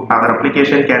 So our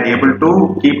application can able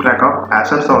to keep track of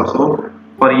assets also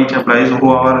for each employees who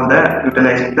are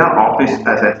utilizing the office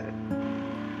assets.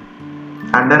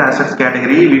 Under assets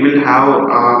category, we will have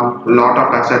a lot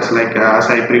of assets like as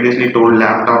I previously told,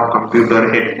 laptop,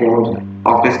 computer, headphones,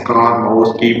 office car,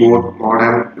 mouse, keyboard,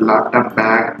 modem, laptop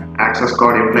bag, access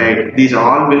card, employee. These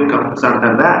all will come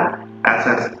under the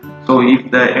assets. So if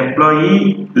the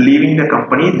employee leaving the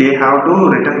company, they have to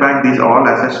return back these all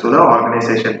assets to the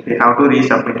organization. They have to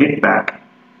resubmit it back.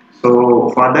 So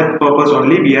for that purpose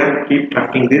only we are keep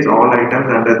tracking this all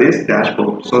items under this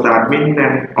dashboard. So the admin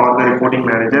and or the reporting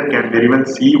manager can very well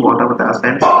see whatever the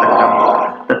assets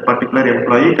that particular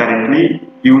employee currently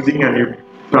using and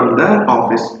from the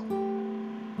office.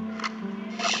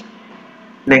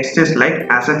 Next is like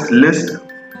assets list.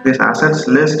 This assets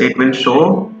list, it will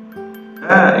show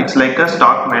it's like a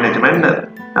stock management.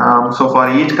 So for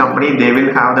each company they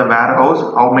will have the warehouse,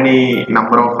 how many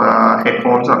number of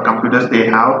headphones or computers they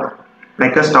have,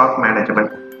 like a stock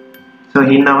management. So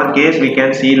in our case we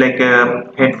can see like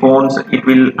headphones, it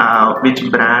will which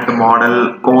brand,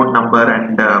 model, code number,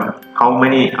 and how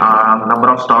many number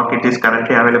of stock it is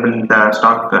currently available in the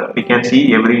stock. We can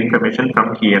see every information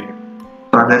from here.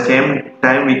 So at the same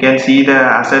time we can see the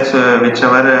assets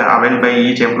whichever available by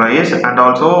each employees, and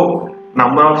also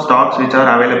number of stocks which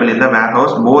are available in the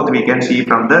warehouse. Both we can see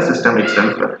from the system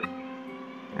itself.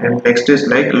 And next is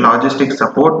like logistics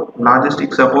support.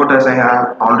 Logistics support, as I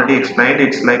have already explained,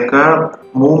 it's like a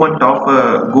movement of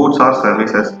goods or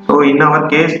services. So in our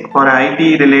case, for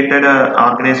IT related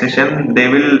organization, they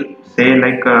will say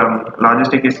like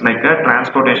logistic is like a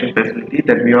transportation facility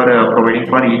that we are providing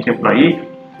for each employee.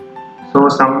 So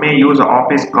some may use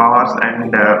office cars,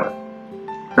 and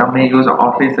some may use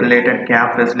office related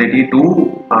cab facility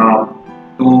to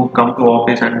come to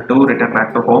office and to return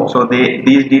back to home. So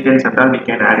these details and all we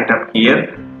can add it up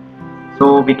here.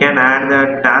 So we can add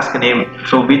the task name,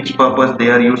 so which purpose they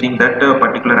are using that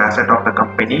particular asset of the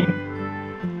company,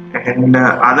 and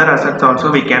other assets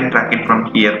also we can track it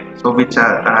from here. So which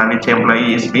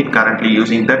employee is been currently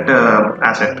using that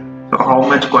asset, so how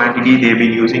much quantity they've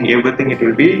been using, everything it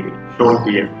will be shown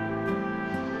here.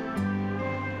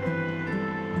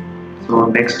 So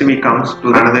next we comes to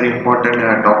another important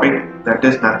topic, that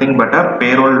is nothing but a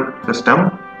payroll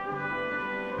system.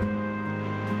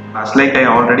 As like I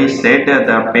already said,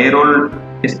 the payroll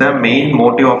is the main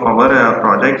motive of our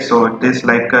project. So it is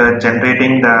like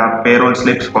generating the payroll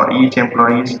slips for each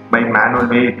employees by manual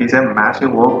way. It is a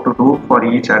massive work to do for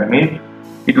each admin.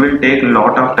 It will take a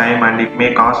lot of time and it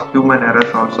may cause human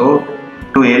errors also.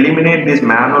 To eliminate these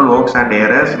manual works and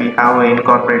errors, we have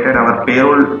incorporated our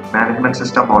payroll management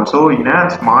system also in a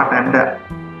smart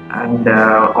and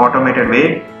automated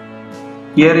way.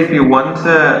 Here, if you once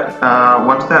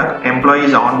the employee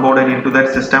is onboarded into that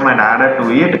system and added to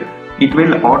it, it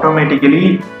will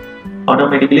automatically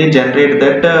generate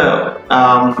that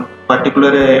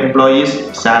particular employee's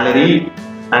salary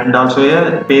and also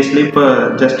a payslip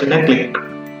just in a click.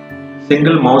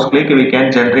 Single mouse click, we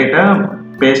can generate a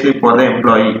payslip for the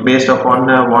employee based upon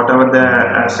whatever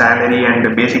the salary and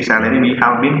the basic salary we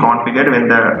have been configured when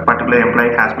the particular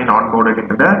employee has been onboarded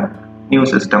into the new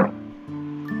system.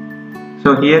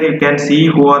 So here you can see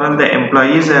who are all the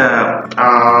employees,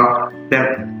 their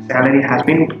salary has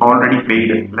been already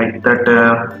paid, like that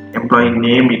employee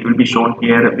name, it will be shown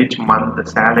here, which month the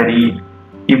salary.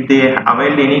 If they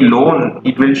availed any loan,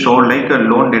 it will show like a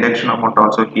loan deduction amount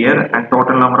also here, and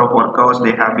total number of work hours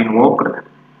they have been worked,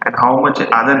 and how much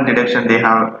other deduction they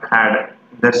have had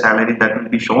their salary, that will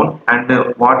be shown, and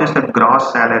what is the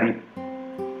gross salary.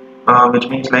 Which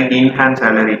means like in hand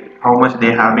salary, how much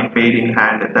they have been paid in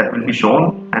hand, that will be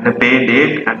shown, and the pay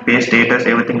date and pay status,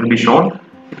 everything will be shown.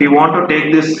 If you want to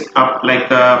take this up like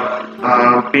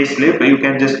a pay slip, you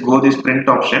can just go this print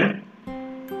option.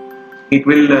 It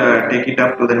will take it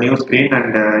up to the new screen,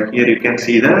 and here you can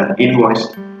see the invoice.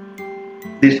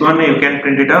 This one you can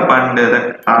print it up, and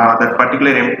that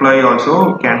particular employee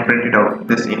also can print it out,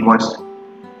 this invoice.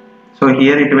 So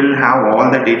here it will have all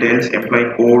the details,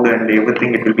 employee code and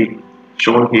everything, it will be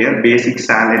shown here, basic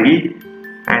salary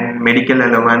and medical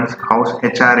allowance, house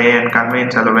HRA and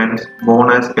conveyance allowance,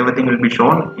 bonus, everything will be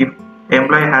shown. If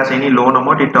employee has any loan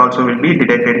amount, it also will be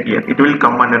deducted here. It will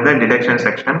come under the deduction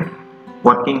section,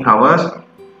 working hours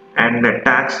and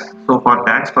tax. So for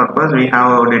tax purpose we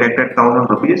have deducted 1000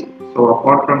 rupees. So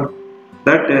apart from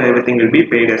that everything will be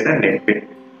paid as a net pay.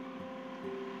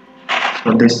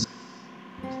 So this is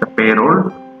the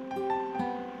payroll.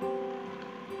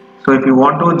 So if you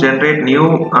want to generate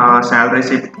new salary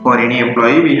slip for any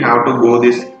employee, we have to go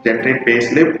this generate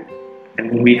payslip,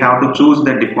 and we have to choose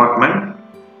the department.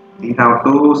 We have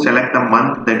to select the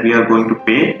month that we are going to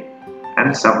pay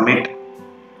and submit.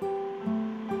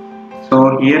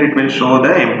 So here it will show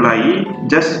the employee.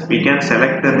 Just we can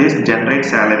select this generate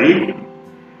salary.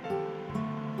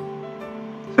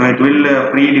 So it will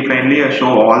predefinedly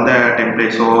show all the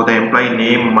templates. So the employee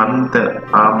name, month,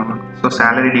 so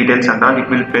salary details and all. It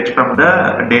will fetch from the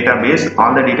database.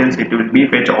 All the details it will be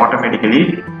fetched automatically.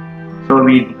 So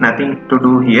we nothing to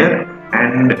do here,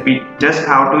 and we just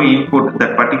have to input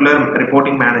that particular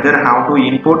reporting manager how to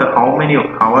input how many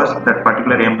hours that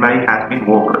particular employee has been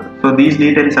worked. So these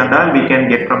details and all we can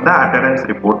get from the attendance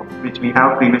report, which we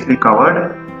have previously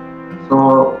covered. So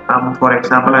for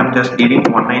example, I'm just giving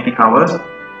 190 hours.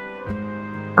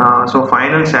 So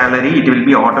final salary it will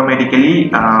be automatically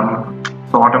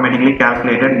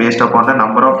calculated based upon the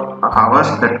number of hours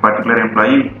that particular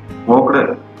employee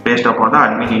worked based upon the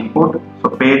admin input. So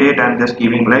pay date I'm just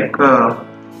giving like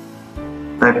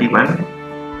 31.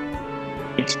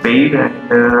 It's paid and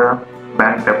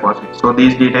bank deposit. So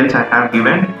these details I have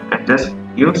given and just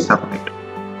give submit.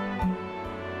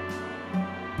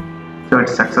 So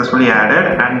it's successfully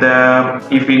added, and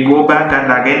if we go back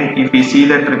and again if we see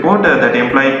that report, that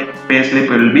employee payslip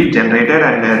will be generated,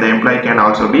 and the employee can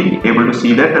also be able to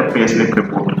see that payslip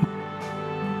report.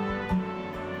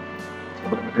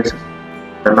 So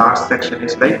the last section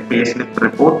is like payslip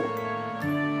report.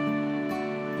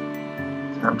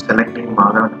 So I'm selecting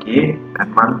Madhav K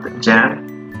and month Jan.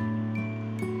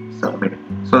 Submit.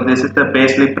 So this is the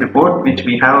payslip report which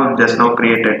we have just now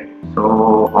created. So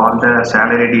all the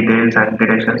salary details and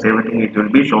deductions, everything it will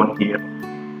be shown here.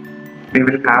 We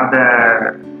will have the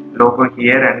logo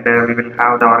here, and we will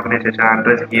have the organization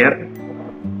address here,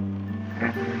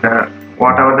 and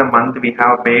whatever the month we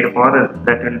have paid for,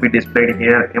 that will be displayed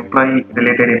here. Employee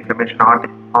related information,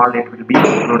 all it will be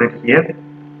included here,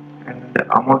 and the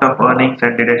amount of earnings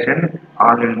and deduction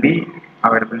all will be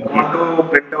available here. If you want to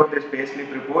print out this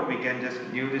payslip report, we can just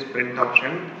use this print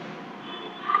option,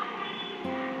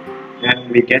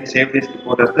 and we can save this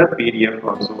report as the PDF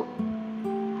also.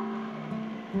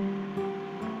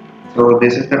 So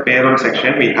this is the payroll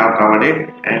section, we have covered it,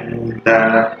 and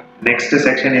the next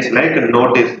section is like a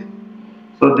notice.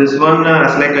 So this one,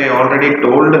 as like I already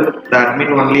told, the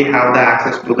admin only have the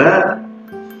access to the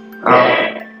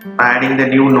adding the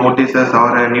new notices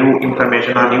or a new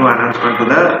information or new announcement to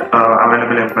the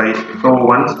available employees. So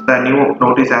once the new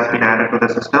notice has been added to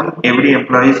the system, every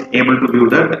employee is able to view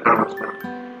the announcement.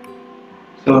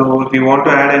 So if you want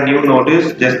to add a new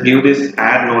notice, just give this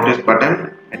add notice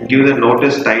button and give the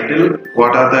notice title.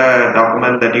 What are the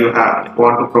documents that you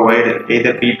want to provide,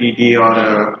 either PPT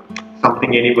or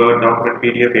something, any Word document,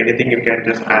 PDF, anything, you can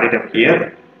just add it up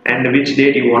here, and which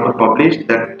date you want to publish,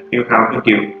 that you have to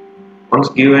give. Once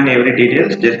given every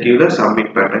details, just give the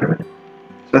submit button.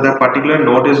 So the particular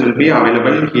notice will be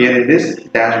available here in this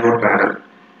dashboard panel.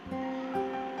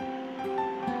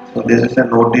 So this is the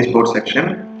notice board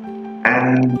section.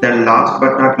 And the last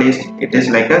but not least, it is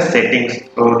like a settings.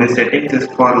 So this settings is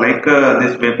for like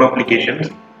this web applications.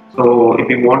 So if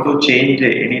you want to change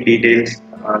any details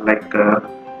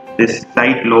this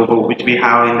site logo which we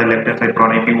have in the left hand side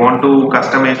corner, if you want to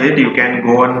customize it, you can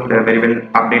go and very well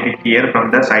update it here from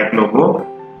the site logo,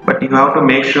 but you have to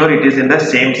make sure it is in the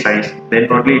same size,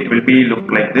 then only it will be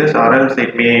look like this, or else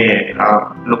it may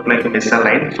look like a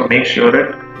misaligned. So make sure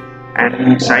it.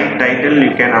 And site title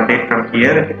you can update from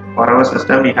here. For our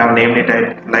system we have named it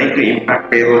as like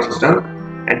impact payroll system,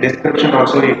 and description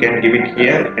also you can give it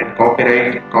here, and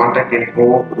copyright, contact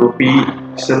info, rupee,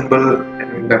 symbol,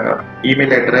 and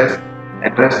email address,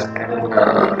 and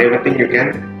everything you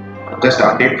can just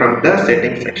update from the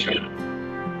settings section.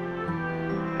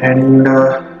 And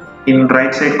in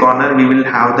right side corner we will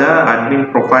have the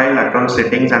admin profile, account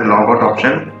settings, and logout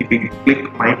option. If you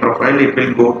click my profile, it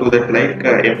will go to that like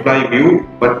employee view,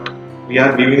 but we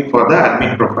are viewing for the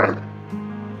admin profile.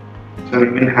 So we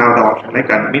will have the option like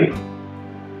admin.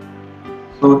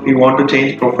 So if you want to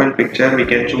change profile picture, we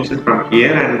can choose it from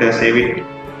here and save it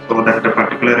so that the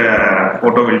particular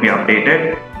photo will be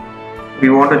updated. If we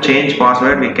want to change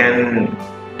password, we can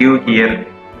give here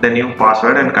the new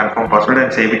password and confirm password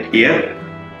and save it here.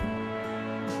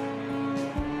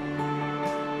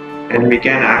 And we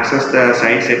can access the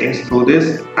site settings through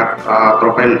this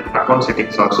profile account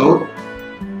settings also.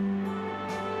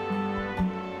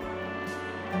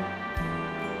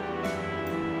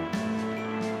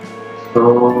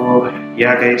 So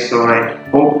Yeah guys, so I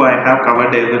hope I have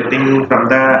covered everything from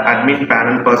the admin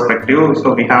panel perspective.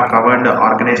 So we have covered the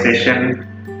organization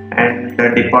and the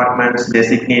departments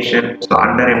designation. So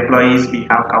under employees we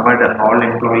have covered all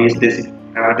employees,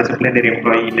 disciplinary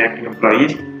employee, inactive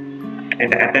employees.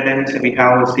 And attendance, we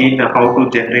have seen how to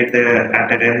generate the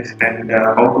attendance and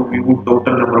how to view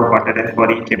total number of attendance for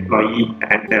each employee,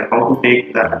 and how to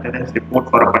take the attendance report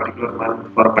for a particular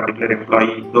month for a particular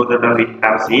employee. Those are all we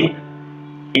have seen.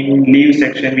 In leave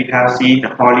section, we have seen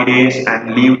holidays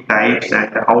and leave types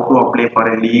and how to apply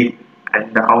for a leave,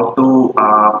 and how to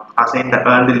assign the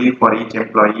earned leave for each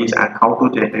employees, and how to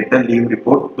generate the leave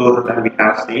report. Those are that we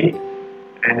have seen.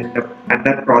 And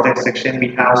under project section, we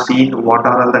have seen what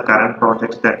are all the current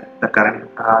projects that the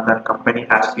company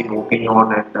has been working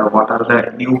on, and what are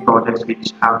the new projects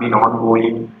which have been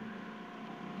ongoing,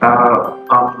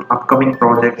 upcoming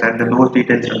projects, and those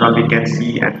details and all we can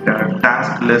see. And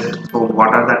task list, so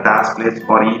what are the task lists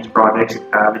for each project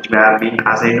which have been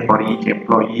assigned for each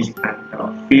employees.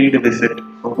 And field visit,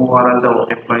 so who are all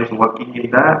the employees working in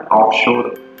the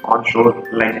offshore, onshore,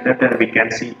 like that, and we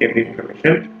can see every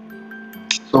information.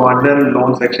 So under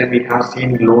loan section, we have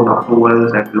seen loan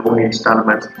approvals and loan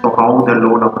installments. So how the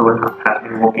loan approval has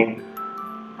been working.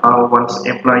 Once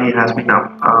employee has been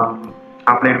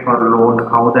applied for loan,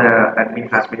 how the admin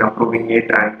has been approving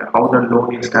it, and how the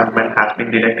loan installment has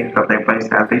been deducting from the employee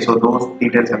salary. So those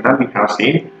details and all we have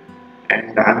seen.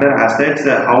 And under assets,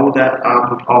 how the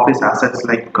office assets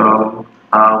like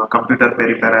computer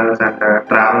peripherals and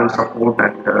travel support,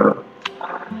 and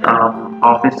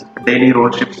office daily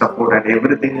road shift support, and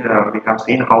everything we have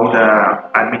seen how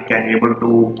the admin can able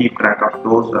to keep track of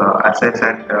those assets,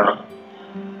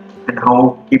 and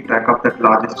how keep track of that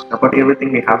logistics. But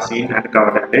everything we have seen and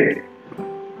covered it.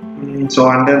 So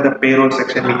under the payroll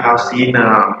section, we have seen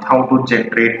how to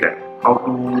generate a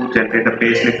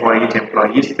payslip for each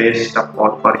employee based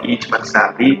upon for each month's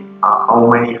salary, how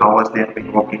many hours they have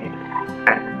been working,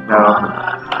 and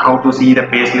how to see the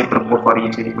payslip report for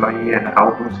each employee, and how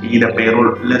to see the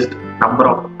payroll list number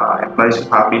of employees who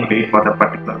have been paid for the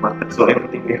particular month. So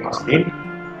everything we have seen.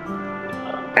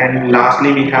 And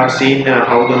lastly, we have seen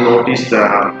how the notice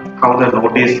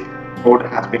board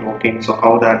has been working. So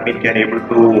how the admin can able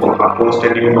to post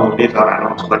a new notice or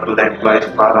announcement to the employees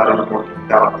who are working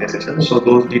the organization. So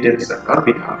those details are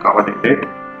we have covered in it.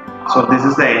 So this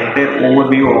is the entire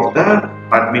overview of the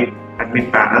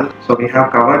admin panel. So we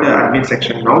have covered the admin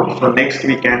section now. So next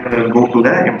we can go to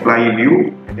the employee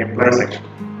view and employee section.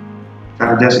 So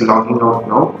I'm just logging out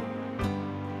now.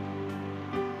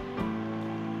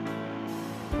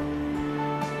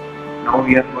 Now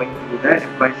we are going to the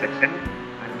employee section.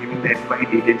 I'm giving the employee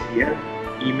details here,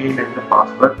 email and the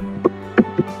password.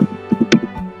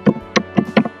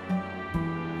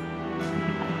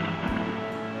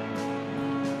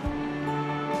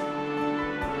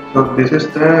 So this is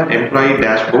the employee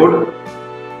dashboard.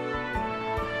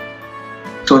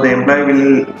 So the employee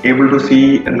will able to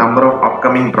see a number of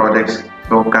upcoming projects.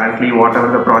 So currently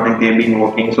whatever the project they have been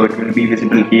working, so it will be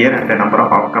visible here, and the number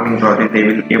of upcoming projects they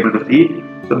will able to see.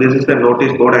 So this is the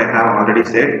notice board I have already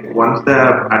said. Once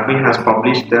the admin has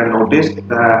published the notice,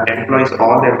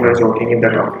 all the employees working in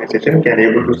that organization can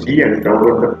able to see and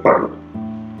download the file.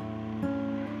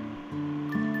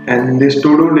 And this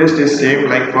to-do list is same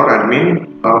like for admin.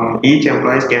 Each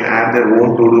employees can add their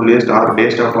own to-do list, or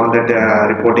based upon that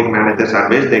reporting manager's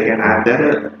advice, they can add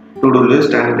their to-do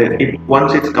list, and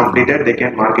once it's completed, they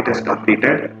can mark it as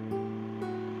completed.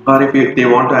 Or if they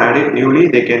want to add it newly,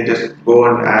 they can just go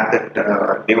and add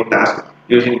that new task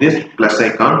using this plus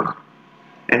icon.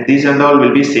 And these and all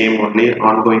will be same only.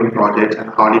 Ongoing projects and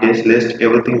holidays list,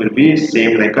 everything will be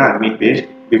same like a admin page.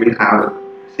 We will have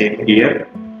same here.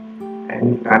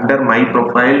 And under my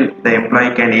profile, the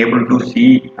employee can able to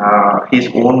see his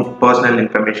own personal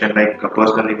information like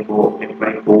personal info,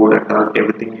 employee code, and all,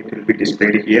 everything it will be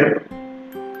displayed here.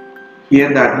 Here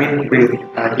the admin will,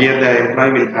 here the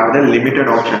employee will have the limited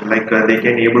option, like they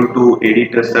can able to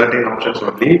edit certain options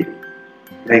only,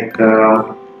 like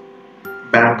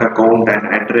bank account and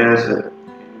address,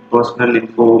 personal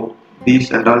info,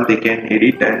 these and all they can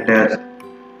edit, and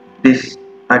this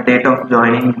date of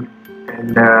joining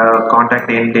and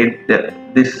contact end date,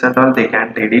 this and all they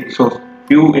can't edit. So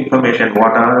few information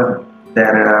what are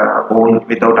their own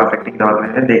without affecting the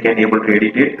organization, they can able to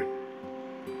edit it.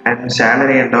 And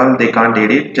salary and all they can't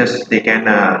edit, just they can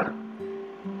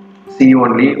see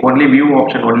only view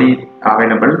option only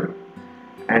available.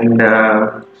 And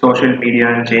social media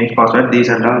and change password, these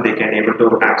and all they can able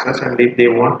to access. And if they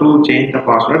want to change the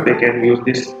password, they can use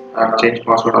this change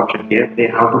password option here. They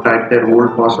have to type their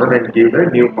old password and give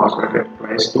the new password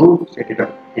twice to set it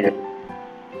up here.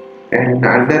 And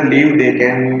under leave they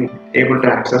can able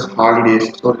to access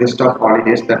holidays, so list of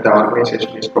holidays that the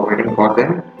organization is providing for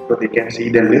them, so they can see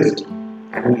the list.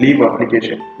 And leave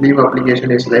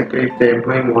application is like if the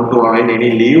employee want to avail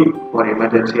any leave for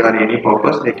emergency or any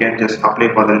purpose, they can just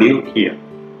apply for the leave here.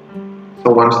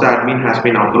 So once the admin has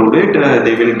been approved it,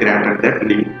 they will grant that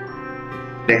leave.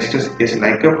 Next is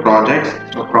like a projects.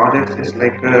 So projects is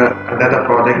like under the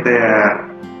project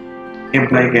the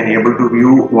employee can able to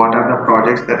view what are the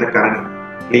projects that are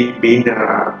currently being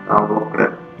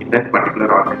worked in that particular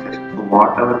organization. So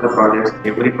whatever the projects,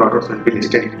 every project will be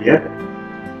listed here,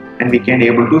 and we can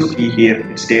able to see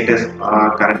here status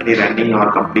currently running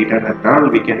or completed and all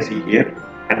we can see here.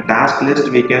 And task list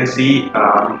we can see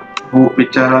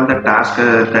which are all the tasks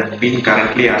that been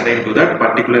currently assigned to that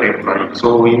particular employee.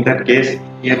 So in that case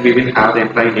here we will have the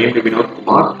employee name Vinod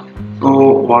Kumar.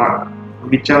 So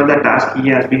whichever the task he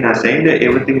has been assigned,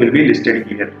 everything will be listed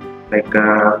here, like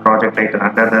project title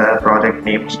under the project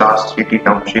name stars city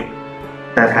township.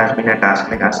 There has been a task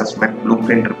like assessment,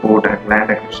 blueprint report, and land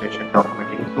acquisition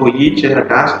documenting. So each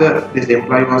task this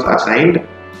employee was assigned,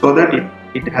 so that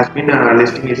it has been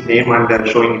listing his name and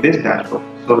showing this dashboard.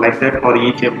 So like that for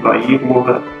each employee who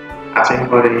assigned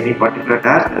for any particular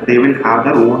task, they will have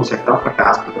their own set of a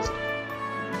task list.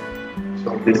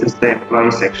 So this is the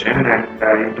employee section, and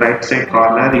in right side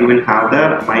corner you will have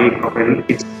the my profile.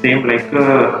 It's same like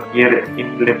here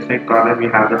in left side corner we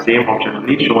have the same option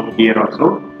only shown here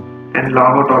also, and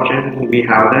logout option we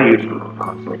have the usual one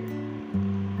also.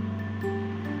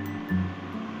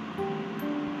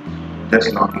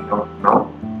 Just logging out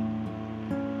now.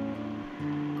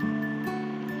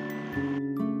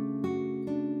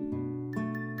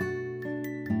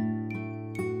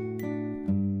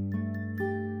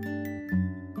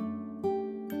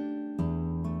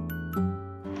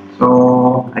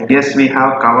 So I guess we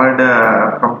have covered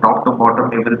from top to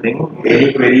bottom everything.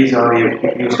 Any queries or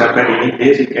if you stuck at any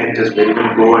place, you can just very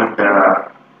well go and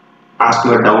ask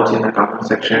your doubts in the comment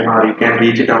section, or you can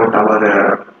reach it out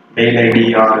our mail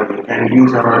ID, or you can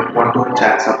use our one-to-one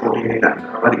chat supporting in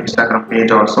our Instagram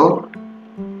page also.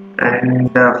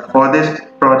 And for this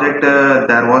project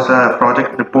there was a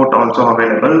project report also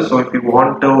available. So if you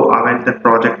want to avail the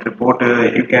project report,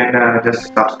 you can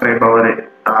just subscribe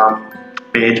our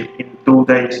page into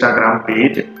the Instagram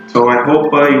page. So I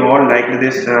hope you all liked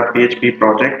this PHP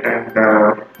project,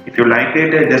 and if you liked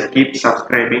it, just keep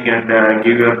subscribing and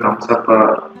give your thumbs up,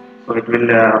 so it will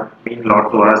mean a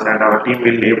lot to us, and our team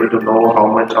will be able to know how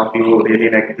much of you really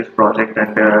like this project,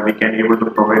 and we can able to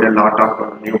provide a lot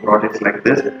of new projects like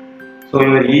this. So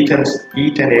your each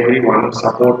and every one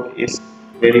support is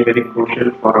very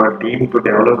crucial for our team to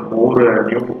develop more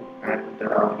new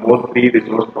and more free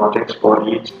resource projects for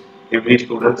every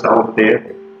students out there.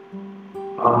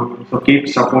 So keep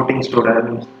supporting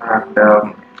students,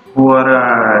 and who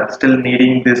are still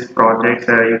needing these projects,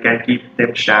 you can keep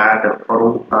them shared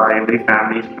for every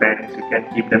family's friends. You can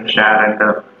keep them shared,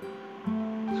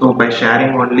 and so by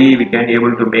sharing only we can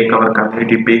able to make our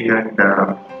community big, and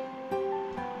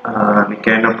we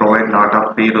can provide a lot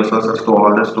of free resources to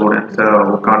all the students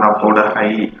who can't afford a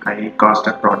high cost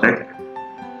project.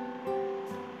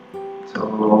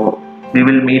 So we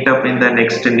will meet up in the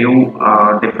next new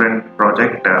different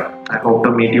project. I hope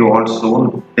to meet you all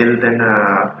soon. Till then,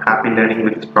 happy learning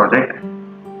with this project.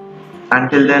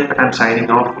 Until then, I'm signing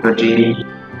off. Your Genie.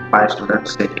 Bye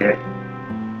students, take care.